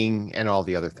peeing and all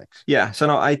the other things. Yeah. So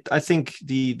no, I think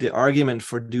the argument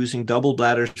for using double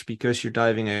bladders because you're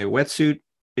diving a wetsuit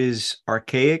is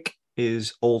archaic,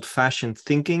 is old-fashioned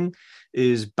thinking,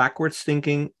 is backwards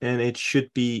thinking, and it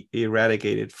should be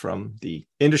eradicated from the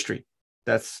industry.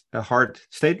 That's a hard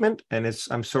statement, and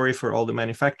I'm sorry for all the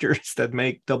manufacturers that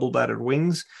make double-bladdered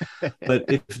wings, but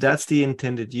if that's the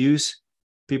intended use,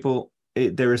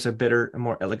 there is a better, a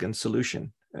more elegant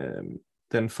solution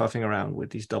than fuffing around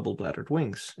with these double-bladdered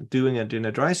wings. Doing it in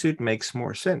a dry suit makes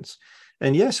more sense.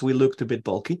 And yes, we looked a bit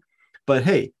bulky, but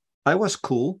hey, I was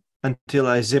cool until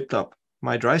I zipped up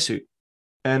my dry suit,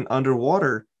 and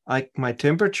underwater, my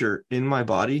temperature in my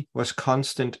body was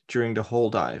constant during the whole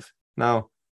dive. Now,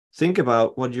 think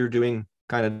about what you're doing,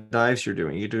 kind of dives you're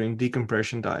doing. You're doing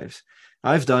decompression dives.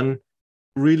 I've done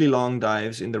really long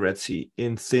dives in the Red Sea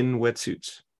in thin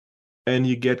wetsuits, and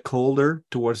you get colder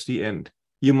towards the end.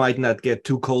 You might not get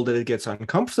too cold that it gets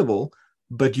uncomfortable,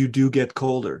 but you do get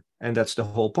colder. And that's the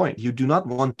whole point. You do not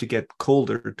want to get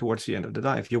colder towards the end of the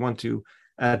dive. You want to,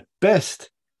 at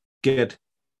best, get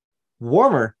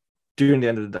warmer during the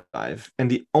end of the dive.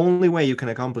 And the only way you can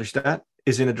accomplish that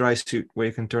is in a dry suit where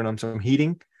you can turn on some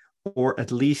heating, or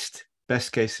at least,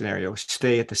 best case scenario,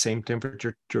 stay at the same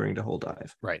temperature during the whole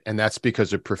dive. Right. And that's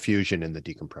because of perfusion in the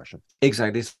decompression.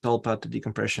 Exactly. It's all about the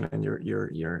decompression and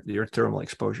your thermal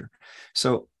exposure.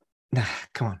 So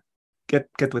come on,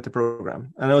 get with the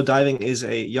program. I know diving is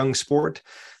a young sport,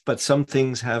 but some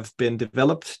things have been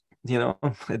developed,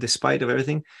 despite of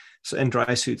everything. So, and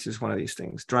dry suits is one of these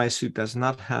things. Dry suit does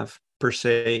not have per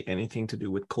se anything to do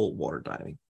with cold water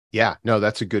diving. Yeah, no,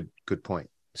 that's a good point.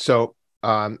 So,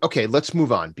 okay, let's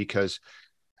move on, because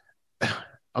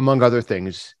among other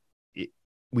things,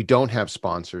 we don't have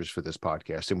sponsors for this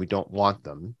podcast and we don't want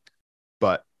them,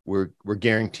 but we're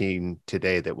guaranteeing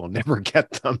today that we'll never get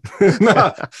them.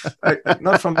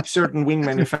 Not from certain wing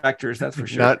manufacturers, that's for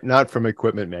sure. Not from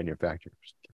equipment manufacturers.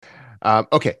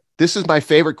 Okay, this is my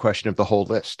favorite question of the whole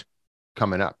list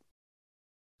coming up.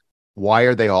 Why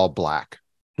are they all black?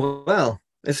 Well,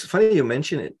 it's funny you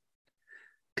mention it,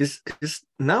 because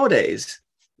nowadays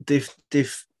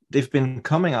they've been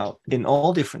coming out in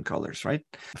all different colors, right?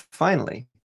 Finally,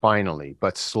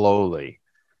 but slowly.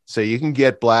 So you can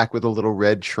get black with a little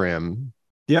red trim.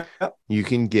 Yeah. You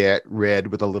can get red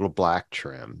with a little black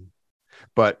trim.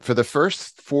 But for the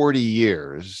first 40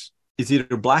 years, it's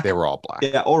either black. They were all black.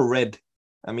 Yeah, or red.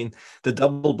 I mean, the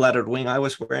double bladdered wing I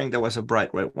was wearing, there was a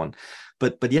bright red one.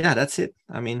 But yeah, that's it.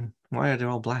 I mean, why are they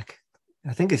all black?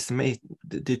 I think it's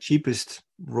the cheapest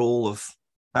roll of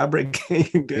fabric.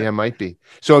 Yeah, it might be.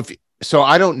 So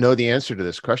I don't know the answer to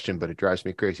this question, but it drives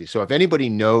me crazy. So if anybody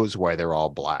knows why they're all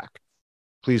black,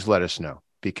 please let us know,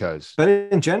 because. But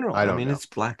in general, I mean, it's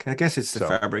black. I guess it's the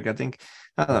fabric.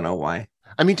 I don't know why.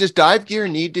 I mean, does dive gear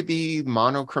need to be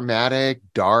monochromatic,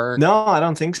 dark? No, I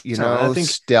don't think so. I think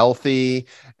stealthy.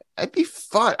 It'd be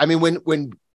fun. I mean,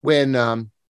 when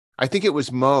I think it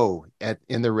was Mo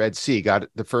in the Red Sea got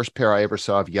the first pair I ever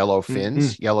saw of yellow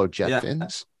fins, yellow jet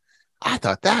fins. I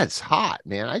thought, that's hot,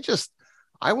 man.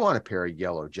 I want a pair of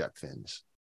yellow jet fins.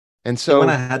 And so when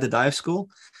I had the dive school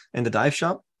and the dive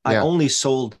shop, I only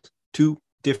sold 2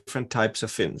 different types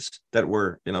of fins that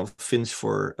were, fins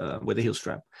for with a heel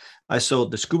strap. I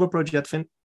sold the Scuba Pro jet fin,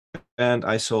 and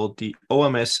I sold the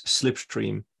OMS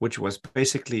Slipstream, which was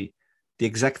basically the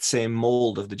exact same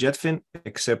mold of the jet fin,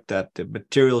 except that the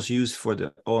materials used for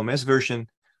the OMS version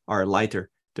are lighter.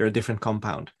 They're a different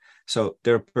compound. So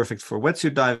they're perfect for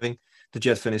wetsuit diving. The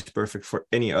jet fin is perfect for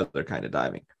any other kind of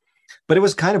diving. But it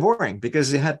was kind of boring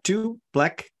because it had 2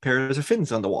 black pairs of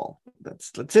fins on the wall.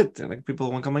 That's it. Like,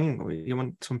 people want coming in, you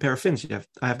want some pair of fins?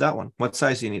 I have that one. What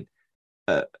size do you need?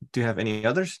 Do you have any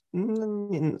others?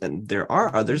 And there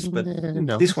are others, but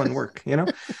no. This one work,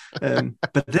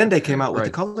 But then they came out with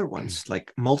the color ones,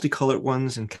 like multicolored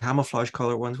ones and camouflage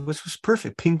color ones, which was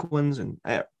perfect. Pink ones, and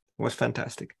it was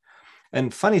fantastic.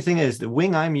 And funny thing is, the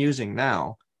wing I'm using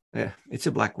now, it's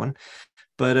a black one,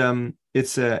 but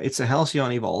it's a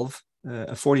Halcyon Evolve,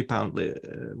 a 40-pound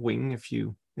wing.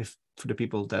 If for the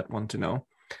people that want to know,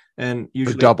 and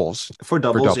usually for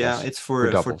doubles, yeah, it's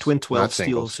for twin 12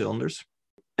 steel cylinders.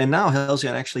 And now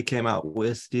Halcyon actually came out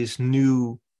with this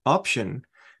new option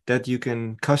that you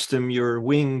can custom your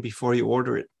wing before you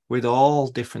order it, with all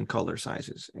different color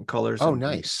sizes and colors. Oh,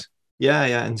 nice. Yeah,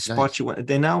 and spots you want.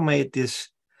 They now made this.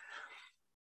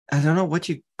 I don't know what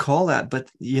you call that, but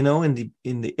in the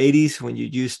 80s, when you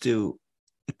used to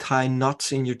tie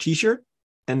knots in your t-shirt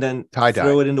and then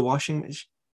throw it in the washing machine.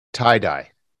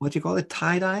 Tie-dye. What do you call it?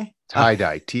 Tie-dye?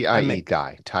 Tie-dye.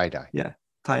 Tie-dye. Tie-dye. Yeah.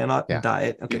 Tie a knot and dye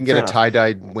it. Okay, you can get a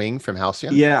tie-dyed wing from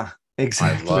Halcyon? Yeah,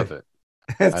 exactly. I love it.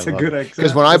 That's a good idea.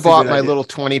 Because when I bought my little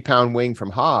 20-pound wing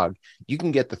from Hog, you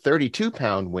can get the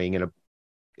 32-pound wing in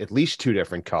at least 2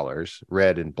 different colors,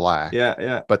 red and black.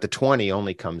 Yeah. But the 20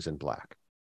 only comes in black.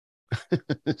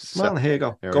 Well, here you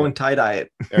go. Go and tie-dye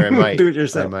it. I might. Do it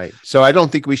yourself. I might. So I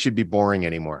don't think we should be boring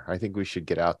anymore. I think we should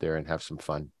get out there and have some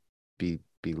fun. Be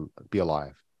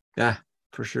alive. Yeah,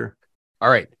 for sure. All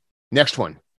right. Next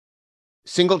one.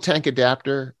 Single tank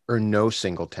adapter or no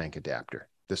single tank adapter?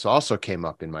 This also came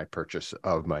up in my purchase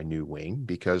of my new wing,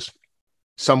 because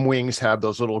some wings have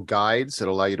those little guides that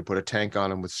allow you to put a tank on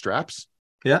them with straps.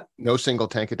 Yeah. No single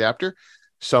tank adapter.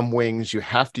 Some wings, you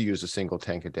have to use a single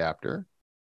tank adapter.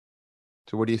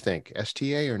 So what do you think?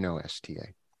 STA or no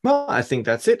STA? Well, I think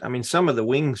that's it. I mean, some of the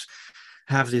wings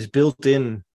have this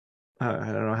built-in, I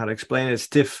don't know how to explain it,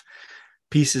 stiff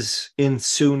pieces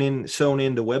sewn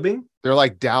in the webbing. They're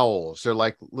like dowels. They're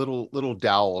like little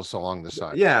dowels along the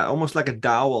side. Yeah, almost like a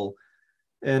dowel,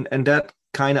 and that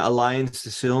kind of aligns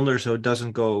the cylinder so it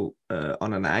doesn't go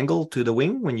on an angle to the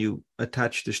wing when you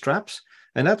attach the straps,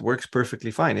 and that works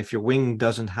perfectly fine. If your wing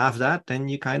doesn't have that, then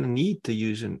you kind of need to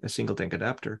use a single tank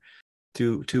adapter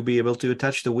to be able to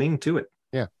attach the wing to it.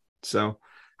 Yeah. So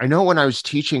I know when I was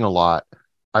teaching a lot,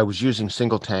 I was using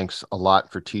single tanks a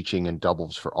lot for teaching and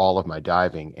doubles for all of my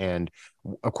diving. And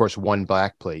of course, one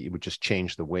back plate, you would just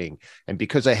change the wing. And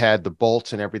because I had the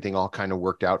bolts and everything all kind of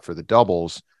worked out for the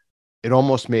doubles, it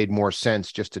almost made more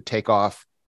sense just to take off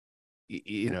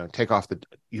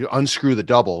you unscrew the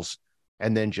doubles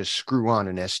and then just screw on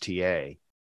an STA,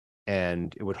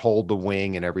 and it would hold the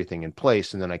wing and everything in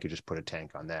place. And then I could just put a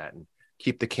tank on that and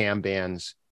keep the cam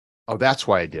bands. Oh, that's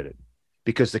why I did it,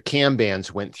 because the cam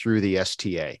bands went through the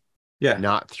STA,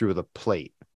 not through the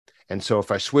plate. And so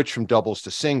if I switch from doubles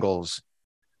to singles,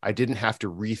 I didn't have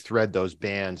to rethread those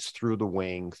bands through the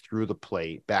wing, through the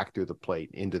plate, back through the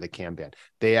plate into the cam band.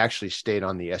 They actually stayed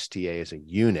on the STA as a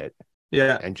unit,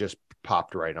 and just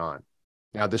popped right on.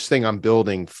 Now, this thing I'm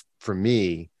building for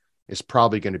me is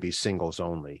probably going to be singles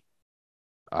only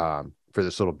for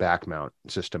this little back mount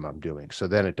system I'm doing. So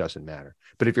then it doesn't matter.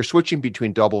 But if you're switching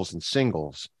between doubles and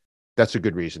singles, that's a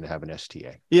good reason to have an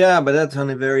STA. Yeah, but that's on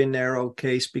a very narrow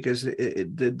case, because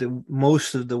the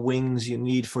most of the wings you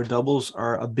need for doubles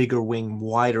are a bigger wing,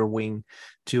 wider wing,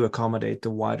 to accommodate the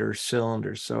wider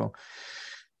cylinders. So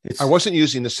I wasn't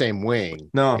using the same wing.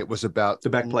 No, it was about the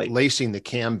back plate, lacing the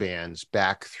cam bands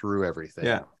back through everything.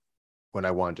 Yeah. When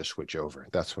I wanted to switch over,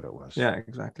 that's what it was. Yeah,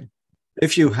 exactly.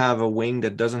 If you have a wing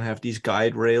that doesn't have these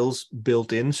guide rails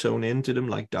built in, sewn into them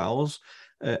like dowels,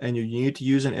 and you need to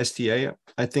use an STA,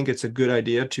 I think it's a good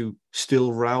idea to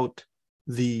still route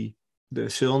the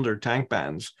cylinder tank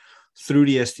bands through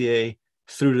the STA,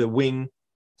 through the wing,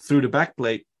 through the back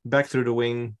plate, back through the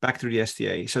wing, back through the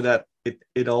STA, so that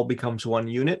it all becomes one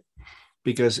unit.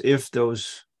 Because if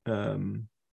those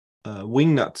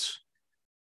wing nuts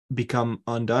become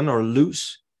undone or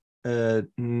loose, you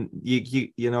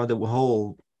know, the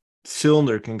whole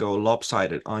cylinder can go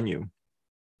lopsided on you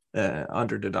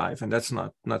under the dive, and that's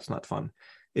not fun.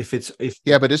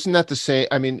 But isn't that the same?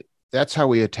 I mean, that's how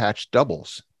we attach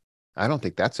doubles. I don't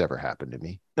think that's ever happened to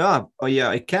me. Oh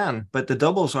yeah, it can, but the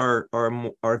doubles are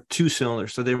two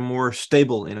cylinders, so they're more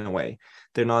stable in a way.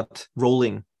 They're not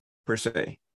rolling per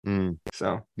se.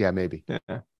 So yeah, maybe.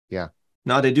 Yeah.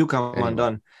 No, they do come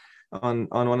undone. On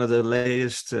one of the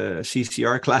latest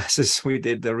CCR classes we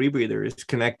did, the rebreather is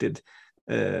connected,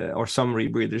 or some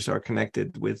rebreathers are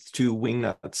connected with two wing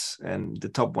nuts, and the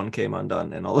top one came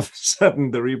undone, and all of a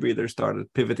sudden the rebreather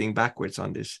started pivoting backwards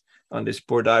on this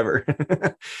poor diver.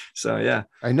 So yeah,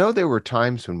 I know there were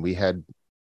times when we had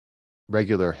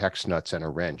regular hex nuts and a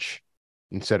wrench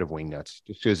instead of wing nuts,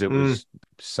 just because it was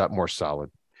more solid.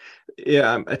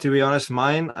 Yeah, to be honest,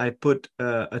 mine, I put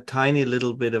a tiny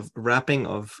little bit of wrapping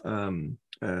of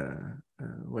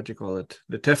what do you call it,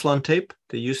 the Teflon tape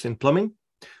they used in plumbing.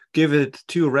 Give it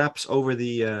 2 wraps over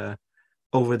the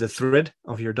thread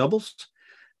of your doubles,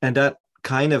 and that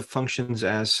kind of functions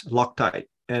as Loctite.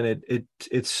 And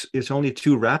it's only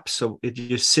 2 wraps, so it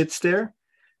just sits there.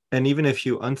 And even if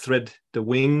you unthread the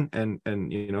wing and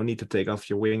you know, need to take off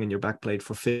your wing and your back plate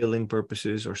for filling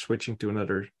purposes or switching to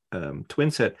another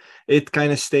twin set, it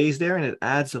kind of stays there, and it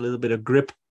adds a little bit of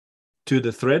grip to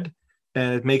the thread,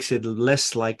 and it makes it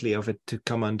less likely of it to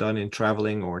come undone in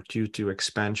traveling or due to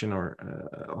expansion or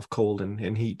of cold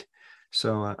and heat.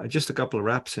 So just a couple of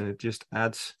wraps, and it just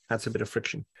adds a bit of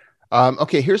friction.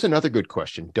 Okay, here's another good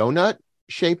question: donut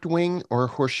shaped wing or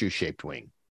horseshoe shaped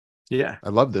wing? Yeah, I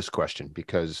love this question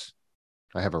because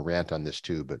I have a rant on this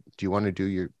too. But do you want to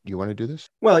do this?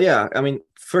 Well, yeah. I mean,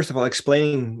 first of all,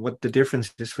 explaining what the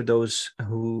difference is for those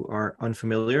who are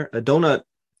unfamiliar. A donut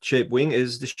shaped wing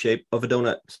is the shape of a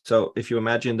donut. So if you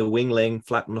imagine the wing laying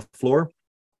flat on the floor,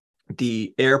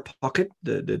 the air pocket,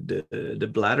 the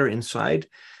bladder inside,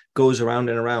 goes around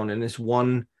and around, and it's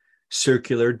one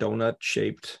circular donut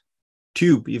shaped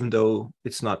tube. Even though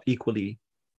it's not equally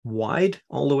wide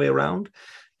all the way around,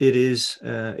 it is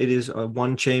a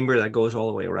one chamber that goes all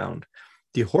the way around.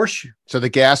 The horseshoe. So the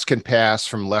gas can pass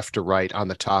from left to right on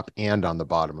the top and on the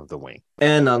bottom of the wing.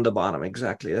 And on the bottom,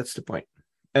 exactly. That's the point.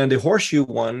 And the horseshoe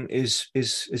one is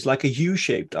like a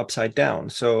U-shaped upside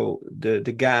down. So the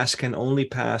gas can only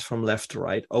pass from left to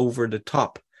right over the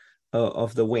top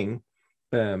of the wing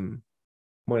when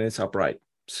it's upright.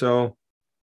 So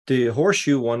the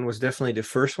horseshoe one was definitely the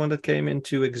first one that came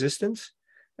into existence.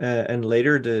 And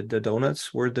later the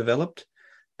donuts were developed.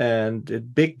 And the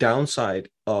big downside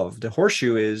of the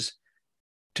horseshoe is,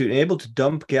 to be able to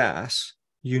dump gas,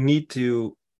 you need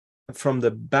to, from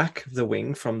the back of the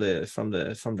wing, from the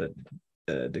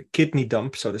kidney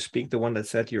dump, so to speak, the one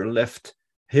that's at your left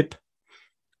hip,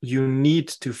 you need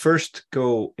to first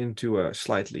go into a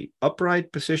slightly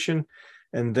upright position,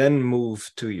 and then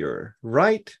move to your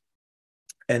right,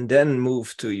 and then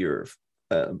move to your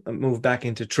move back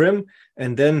into trim,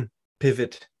 and then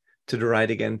pivot to the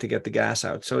right again to get the gas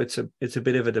out. So it's a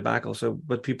bit of a debacle. So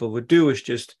what people would do is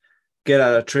just get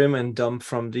out of trim and dump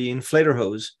from the inflator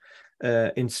hose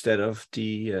instead of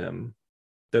the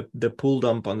pool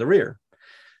dump on the rear.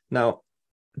 Now,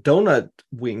 donut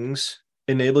wings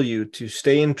enable you to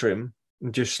stay in trim,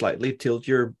 just slightly tilt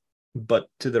your butt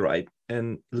to the right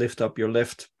and lift up your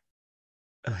left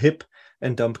hip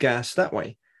and dump gas that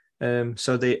way.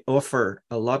 So they offer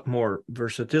a lot more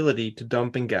versatility to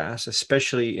dumping gas,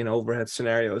 especially in overhead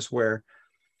scenarios where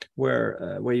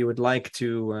you would like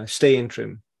to stay in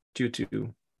trim due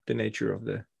to the nature of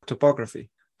the topography.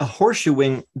 A horseshoe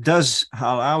wing does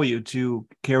allow you to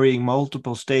carrying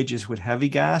multiple stages with heavy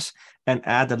gas and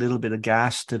add a little bit of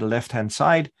gas to the left-hand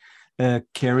side,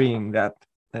 carrying that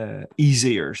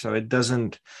easier, so it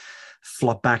doesn't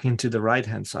flop back into the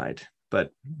right-hand side.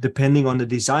 But depending on the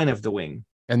design of the wing,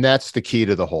 and that's the key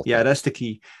to the whole thing. Yeah, that's the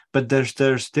key. But there's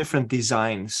different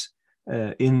designs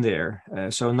in there.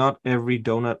 So not every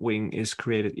donut wing is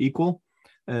created equal.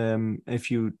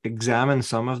 If you examine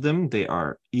some of them, they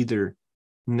are either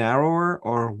narrower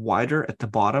or wider at the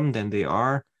bottom than they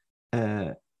are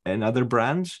in other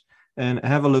brands. And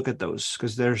have a look at those,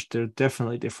 because there are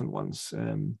definitely different ones.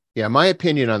 Yeah, my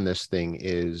opinion on this thing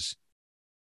is,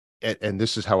 and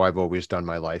this is how I've always done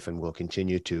my life and will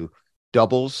continue to,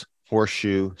 doubles,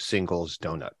 horseshoe, singles,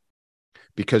 donut.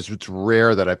 Because it's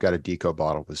rare that I've got a deco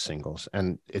bottle with singles,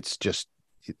 and it's just,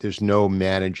 there's no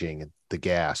managing the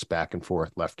gas back and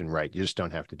forth, left and right. You just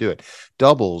don't have to do it.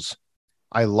 Doubles,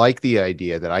 I like the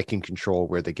idea that I can control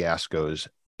where the gas goes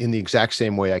in the exact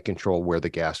same way I control where the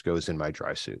gas goes in my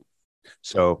dry suit.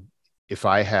 So if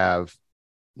I have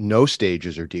no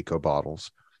stages or deco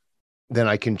bottles, then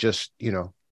I can just,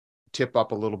 tip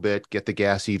up a little bit, get the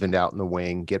gas evened out in the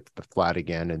wing, get the flat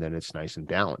again, and then it's nice and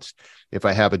balanced. If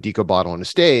I have a deco bottle on a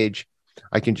stage,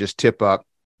 I can just tip up,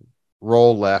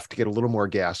 roll left, get a little more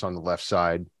gas on the left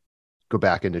side, go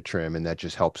back into trim, and that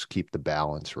just helps keep the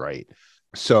balance right.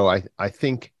 So I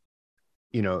think,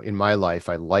 in my life,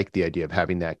 I like the idea of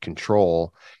having that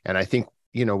control. And I think,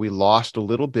 we lost a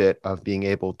little bit of being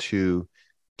able to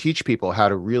teach people how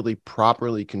to really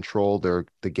properly control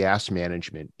the gas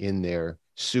management in their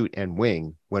suit and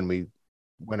wing when we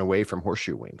went away from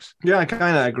horseshoe wings. Yeah, I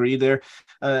kind of agree there.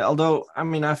 Although, I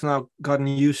mean, I've now gotten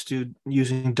used to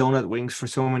using donut wings for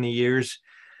so many years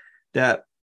that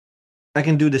I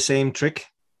can do the same trick.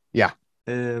 Yeah.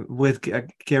 With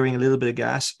carrying a little bit of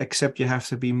gas, except you have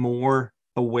to be more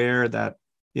aware that,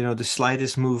 the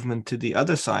slightest movement to the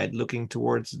other side, looking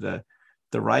towards the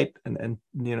right and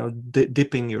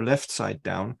dipping your left side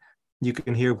down, you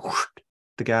can hear whoosh,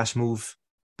 the gas move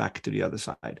back to the other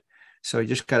side. So you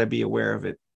just got to be aware of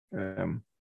it in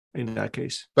that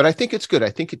case. But I think it's good. I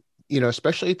think,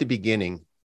 especially at the beginning,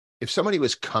 if somebody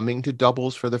was coming to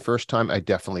doubles for the first time, I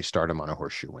definitely start them on a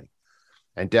horseshoe wing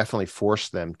and definitely force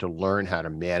them to learn how to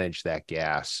manage that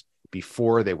gas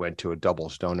before they went to a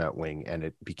doubles donut wing and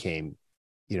it became,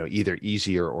 either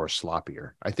easier or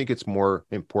sloppier. I think it's more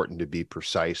important to be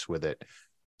precise with it,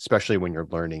 especially when you're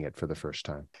learning it for the first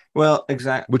time. Well,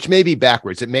 exactly. Which may be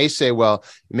backwards. It may say, well,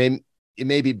 it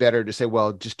may be better to say,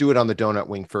 well, just do it on the donut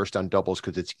wing first on doubles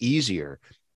because it's easier,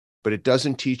 but it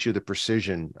doesn't teach you the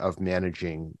precision of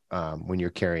managing when you're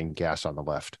carrying gas on the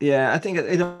left. Yeah, I think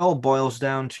it all boils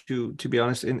down to be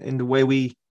honest, in the way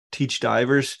we teach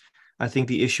divers. I think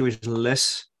the issue is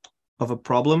less of a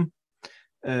problem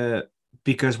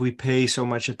because we pay so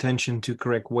much attention to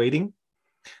correct weighting.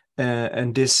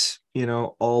 And this,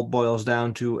 all boils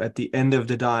down to, at the end of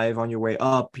the dive on your way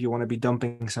up, you want to be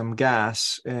dumping some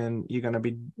gas, and you're going to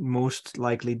be most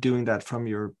likely doing that from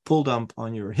your pull dump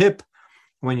on your hip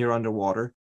when you're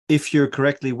underwater. If you're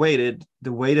correctly weighted,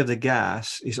 the weight of the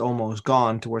gas is almost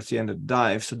gone towards the end of the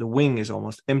dive. So the wing is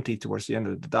almost empty towards the end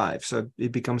of the dive. So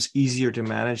it becomes easier to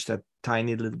manage that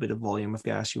tiny little bit of volume of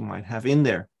gas you might have in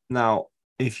there. Now,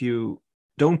 if you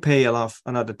don't pay enough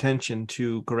attention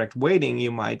to correct weighting,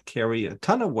 you might carry a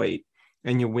ton of weight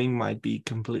and your wing might be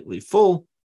completely full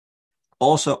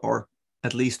also, or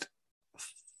at least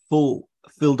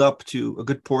filled up to a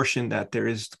good portion that there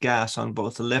is gas on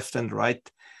both the left and right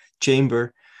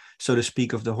chamber, so to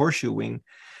speak, of the horseshoe wing.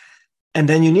 And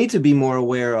then you need to be more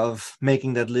aware of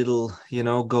making that little,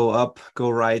 go up, go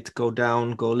right, go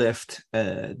down, go left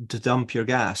to dump your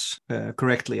gas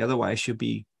correctly. Otherwise, you'll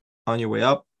be on your way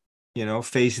up,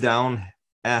 face down,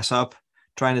 ass up,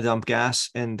 trying to dump gas,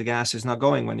 and the gas is not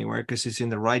going anywhere because it's in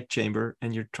the right chamber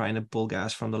and you're trying to pull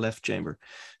gas from the left chamber.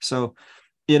 So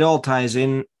it all ties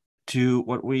in to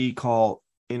what we call,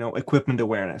 equipment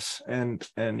awareness. And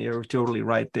you're totally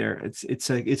right there. It's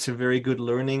a very good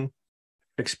learning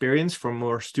experience for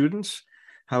more students.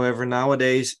 However,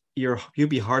 nowadays you'll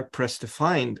be hard pressed to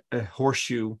find a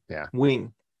horseshoe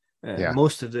wing.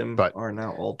 Most of them are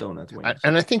now all donut wings.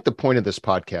 And I think the point of this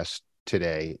podcast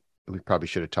today we probably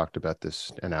should have talked about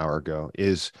this an hour ago,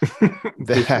 is that,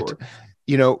 Before.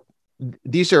 you know,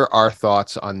 these are our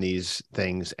thoughts on these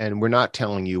things, and we're not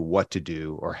telling you what to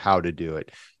do or how to do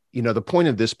it. You know, the point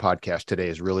of this podcast today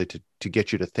is really to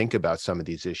get you to think about some of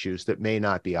these issues that may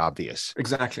not be obvious.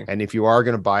 Exactly. And if you are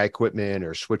going to buy equipment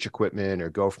or switch equipment or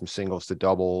go from singles to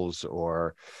doubles,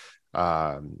 or,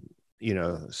 you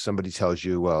know, somebody tells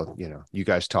you, well, you know, you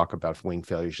guys talk about wing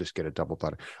failures, just get a double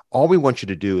bladder. All we want you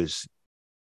to do is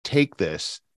take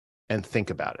this and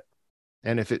think about it.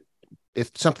 And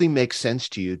if something makes sense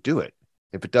to you, do it.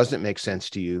 If it doesn't make sense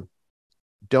to you,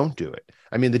 don't do it.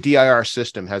 I mean, the DIR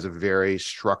system has a very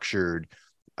structured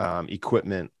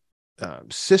equipment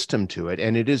system to it,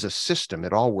 and it is a system.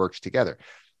 It all works together.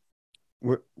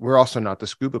 We're also not the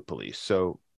scuba police,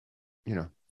 so, you know,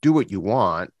 do what you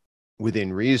want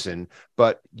within reason,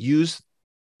 but use,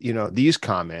 you know, these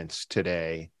comments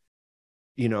today,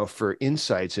 you know, for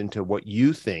insights into what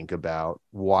you think about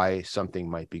why something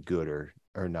might be good or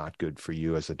not good for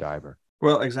you as a diver.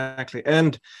 Well, exactly.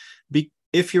 And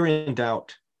if you're in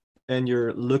doubt and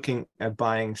you're looking at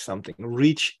buying something,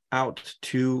 reach out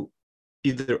to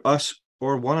either us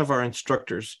or one of our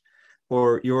instructors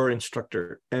or your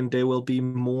instructor, and they will be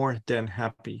more than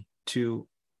happy to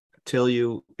tell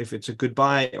you if it's a good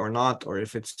buy or not, or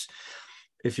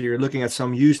if you're looking at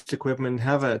some used equipment,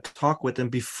 have a talk with them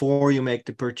before you make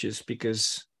the purchase,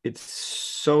 because it's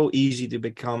so easy to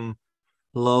become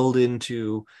lulled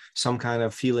into some kind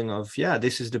of feeling of, yeah,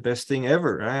 this is the best thing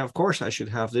ever. Of course I should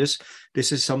have this.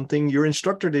 This is something your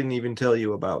instructor didn't even tell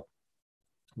you about.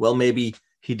 Well, maybe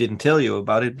he didn't tell you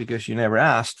about it because you never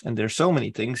asked. And there's so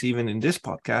many things, even in this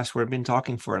podcast, we've been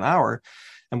talking for an hour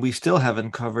and we still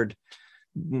haven't covered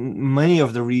many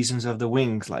of the reasons of the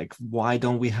wings. Like, why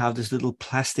don't we have this little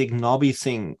plastic knobby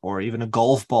thing or even a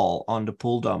golf ball on the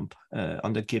pull dump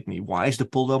on the kidney? Why is the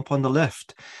pull dump on the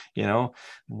left? You know,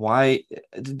 why?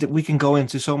 We can go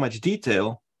into so much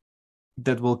detail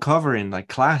that we'll cover in like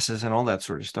classes and all that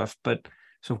sort of stuff. But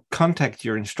so contact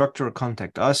your instructor or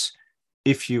contact us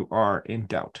if you are in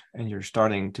doubt and you're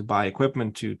starting to buy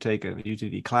equipment to take a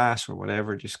UTD class or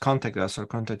whatever. Just contact us or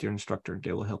contact your instructor.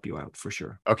 They will help you out for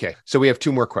sure. Okay, so we have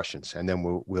two more questions and then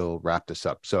we'll wrap this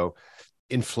up. So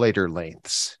inflator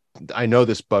lengths. I know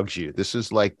this bugs you. This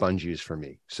is like bungees for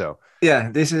me. So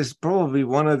yeah, this is probably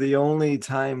one of the only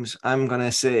times I'm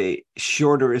gonna say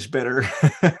shorter is better.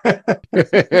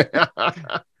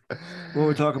 When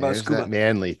we talk about scuba, that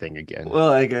manly thing again. Well,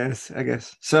 I guess.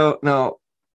 So now,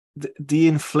 the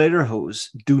inflator hose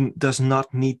does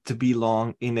not need to be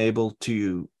long and able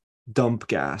to dump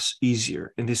gas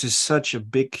easier. And this is such a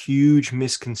big, huge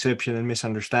misconception and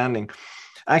misunderstanding.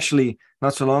 Actually,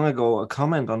 not so long ago, a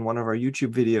comment on one of our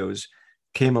YouTube videos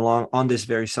came along on this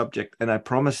very subject, and I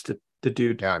promised the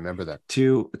dude, yeah, I remember that,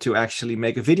 to actually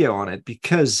make a video on it,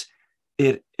 because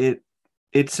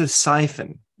it's a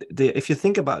siphon. If you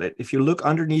think about it, if you look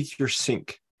underneath your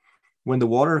sink, when the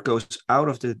water goes out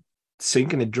of the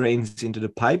sink and it drains into the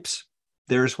pipes,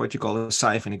 there's what you call a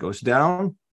siphon. It goes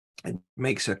down, it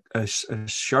makes a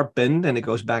sharp bend, and it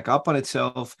goes back up on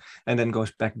itself and then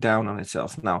goes back down on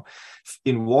itself. Now,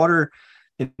 in water,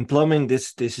 in plumbing,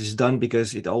 this is done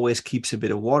because it always keeps a bit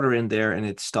of water in there and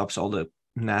it stops all the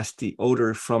nasty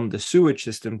odor from the sewage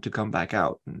system to come back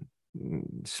out and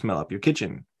smell up your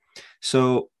kitchen.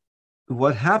 So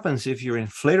what happens if your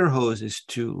inflator hose is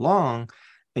too long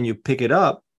and you pick it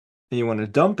up and you want to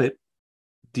dump it,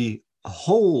 the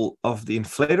hole of the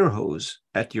inflator hose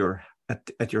at your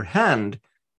hand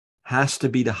has to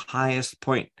be the highest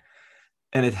point,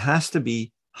 and it has to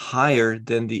be higher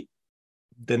than the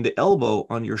elbow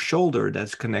on your shoulder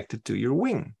that's connected to your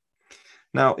wing.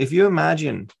 Now, if you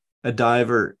imagine a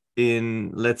diver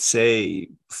in, let's say,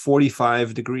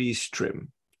 45 degrees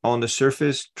trim on the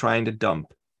surface trying to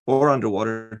dump, or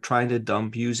underwater trying to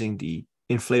dump using the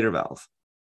inflator valve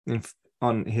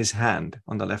on his hand,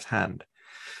 on the left hand,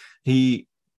 he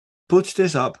puts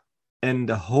this up, and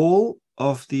the hole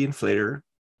of the inflator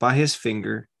by his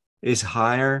finger is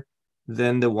higher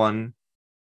than the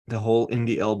hole in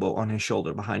the elbow on his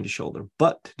shoulder, behind the shoulder.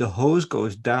 But the hose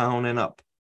goes down and up.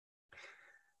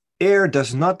 Air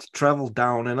does not travel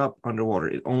down and up underwater.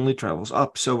 It only travels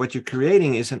up. So what you're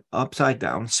creating is an upside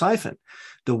down siphon.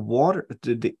 The water,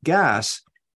 the gas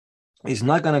is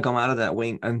not going to come out of that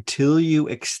wing until you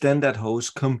extend that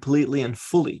hose completely and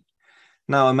fully.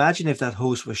 Now, imagine if that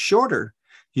hose was shorter,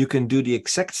 you can do the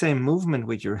exact same movement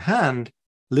with your hand,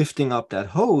 lifting up that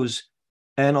hose,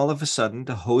 and all of a sudden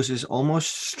the hose is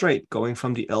almost straight, going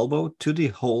from the elbow to the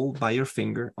hole by your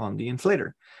finger on the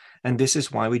inflator. And this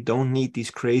is why we don't need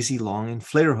these crazy long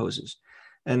inflator hoses.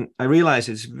 And I realize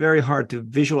it's very hard to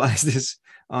visualize this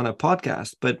on a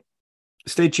podcast, but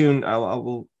stay tuned. I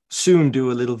will soon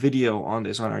do a little video on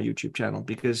this on our YouTube channel,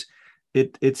 because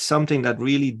it's something that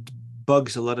really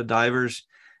bugs a lot of divers.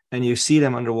 And you see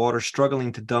them underwater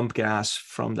struggling to dump gas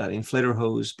from that inflator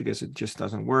hose because it just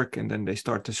doesn't work. And then they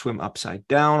start to swim upside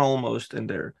down almost. And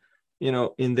they're,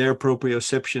 in their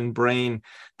proprioception brain,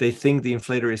 they think the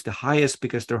inflator is the highest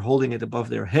because they're holding it above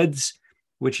their heads,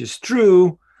 which is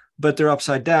true, but they're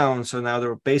upside down. So now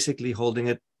they're basically holding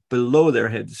it below their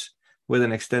heads with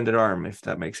an extended arm, if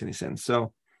that makes any sense.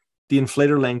 So the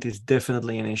inflator length is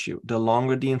definitely an issue. The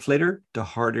longer the inflator, the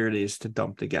harder it is to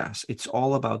dump the gas. It's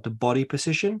all about the body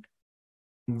position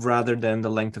rather than the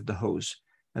length of the hose.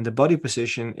 And the body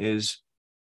position is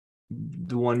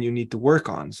the one you need to work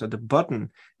on. So the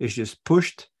button is just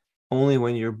pushed only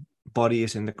when your body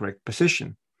is in the correct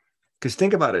position. Because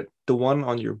think about it, the one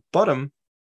on your bottom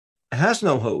has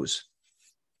no hose.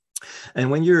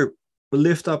 And when you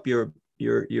lift up your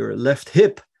left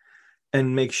hip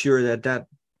and make sure that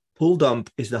pull dump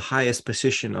is the highest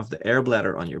position of the air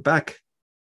bladder on your back,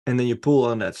 and then you pull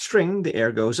on that string, the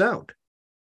air goes out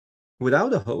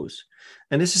without a hose.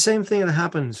 And it's the same thing that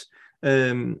happens,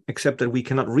 except that we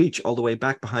cannot reach all the way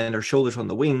back behind our shoulders on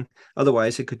the wing.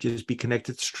 Otherwise, it could just be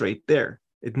connected straight there.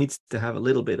 It needs to have a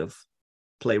little bit of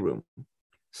playroom.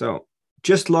 So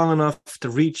just long enough to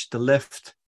reach the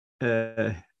left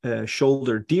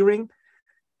shoulder D-ring,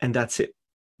 and that's it.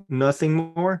 Nothing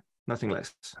more, nothing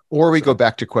less. Or we go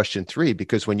back to question 3,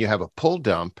 because when you have a pull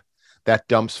dump, that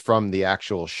dumps from the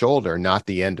actual shoulder, not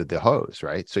the end of the hose,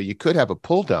 right? So you could have a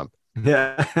pull dump.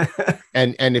 Yeah.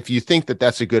 and if you think that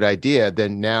that's a good idea,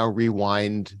 then now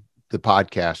rewind the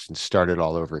podcast and start it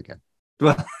all over again.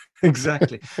 Well,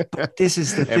 exactly. But this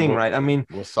is the thing, right? I mean,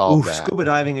 we'll solve that. Scuba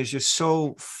diving is just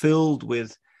so filled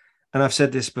with, and I've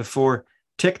said this before,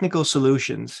 technical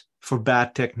solutions for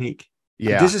bad technique.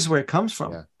 Yeah. This is where it comes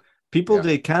from. Yeah. People,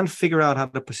 they can't figure out how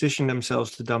to position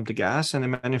themselves to dump the gas, and the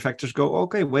manufacturers go,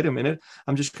 okay, wait a minute,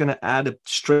 I'm just going to add a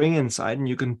string inside and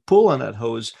you can pull on that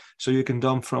hose so you can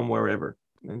dump from wherever.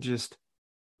 And just,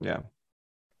 yeah.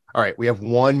 All right, we have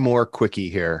one more quickie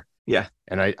here. Yeah.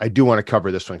 And I do want to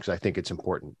cover this one because I think it's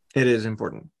important. It is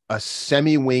important. A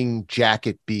semi-wing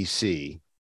jacket BC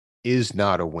is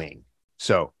not a wing.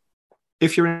 So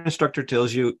if your instructor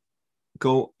tells you,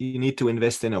 you need to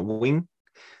invest in a wing,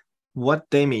 what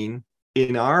they mean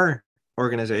in our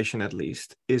organization, at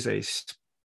least, is a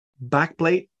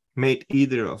backplate made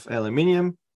either of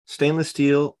aluminum, stainless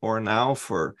steel, or now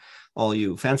for all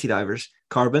you fancy divers,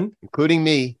 carbon. Including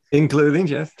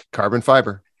Jeff. Carbon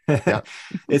fiber. Yeah.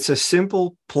 It's a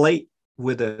simple plate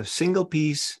with a single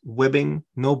piece webbing,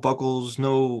 no buckles,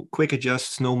 no quick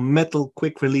adjusts, no metal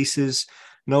quick releases,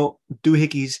 no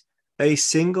doohickeys, a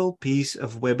single piece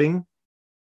of webbing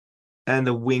and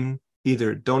a wing,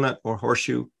 either donut or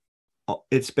horseshoe.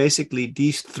 It's basically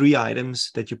these 3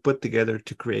 items that you put together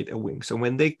to create a wing. So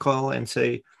when they call and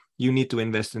say you need to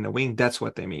invest in a wing, that's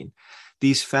what they mean.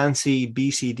 These fancy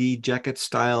BCD jacket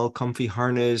style, comfy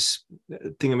harness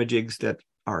thingamajigs that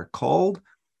are called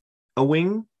a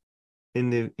wing in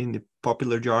the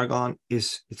popular jargon,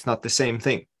 it's not the same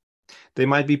thing. They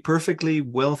might be perfectly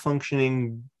well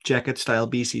functioning jacket style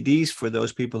BCDs for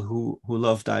those people who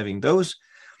love diving those.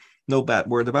 No bad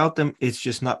word about them. It's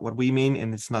just not what we mean,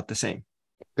 and it's not the same.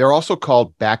 They're also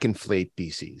called back inflate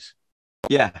BCs.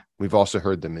 Yeah. We've also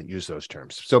heard them use those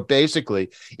terms. So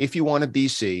basically, if you want a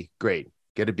BC, great,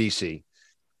 get a BC.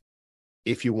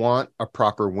 If you want a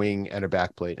proper wing and a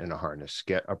backplate and a harness,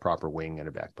 get a proper wing and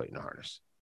a backplate and a harness.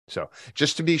 So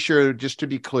just to be sure, just to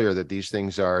be clear that these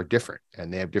things are different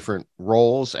and they have different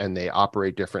roles and they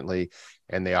operate differently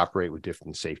and they operate with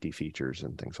different safety features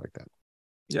and things like that.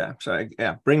 Yeah. So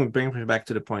bring me back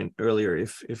to the point earlier.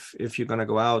 If you're going to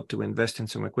go out to invest in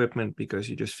some equipment because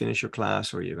you just finished your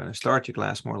class or you're going to start your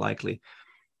class more likely,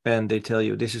 and they tell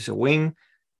you this is a wing,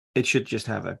 it should just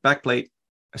have a backplate,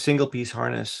 a single piece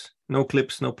harness, no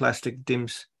clips, no plastic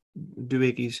dims,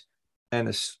 doohickeys, and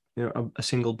a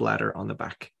single bladder on the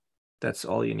back. That's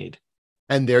all you need.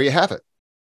 And there you have it.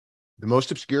 The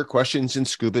most obscure questions in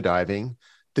scuba diving,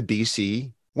 the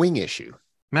BC wing issue.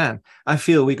 Man, I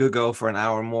feel we could go for an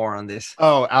hour more on this.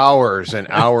 Oh, hours and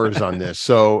hours on this.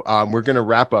 So we're going to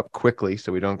wrap up quickly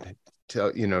so we don't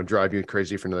drive you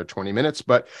crazy for another 20 minutes.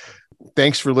 But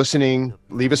thanks for listening.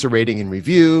 Leave us a rating and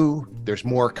review. There's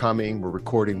more coming. We're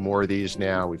recording more of these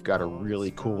now. We've got a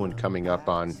really cool one coming up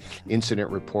on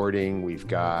incident reporting. We've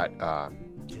got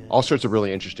all sorts of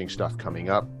really interesting stuff coming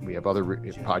up. We have other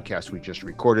podcasts we just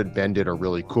recorded. Ben did a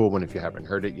really cool one, if you haven't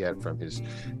heard it yet, from his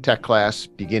tech class,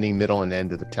 beginning, middle, and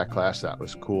end of the tech class. That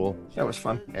was cool. That was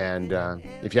fun. And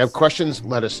if you have questions,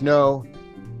 let us know.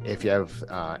 If you have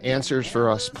answers for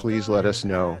us, please let us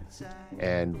know.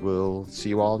 And we'll see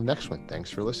you all next one. Thanks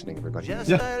for listening, everybody. Yeah,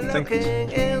 thank you.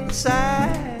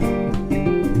 Inside,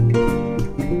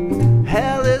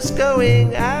 hell is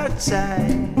going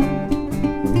outside.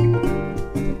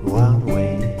 One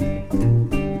way,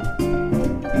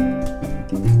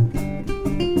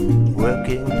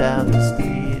 working down the street.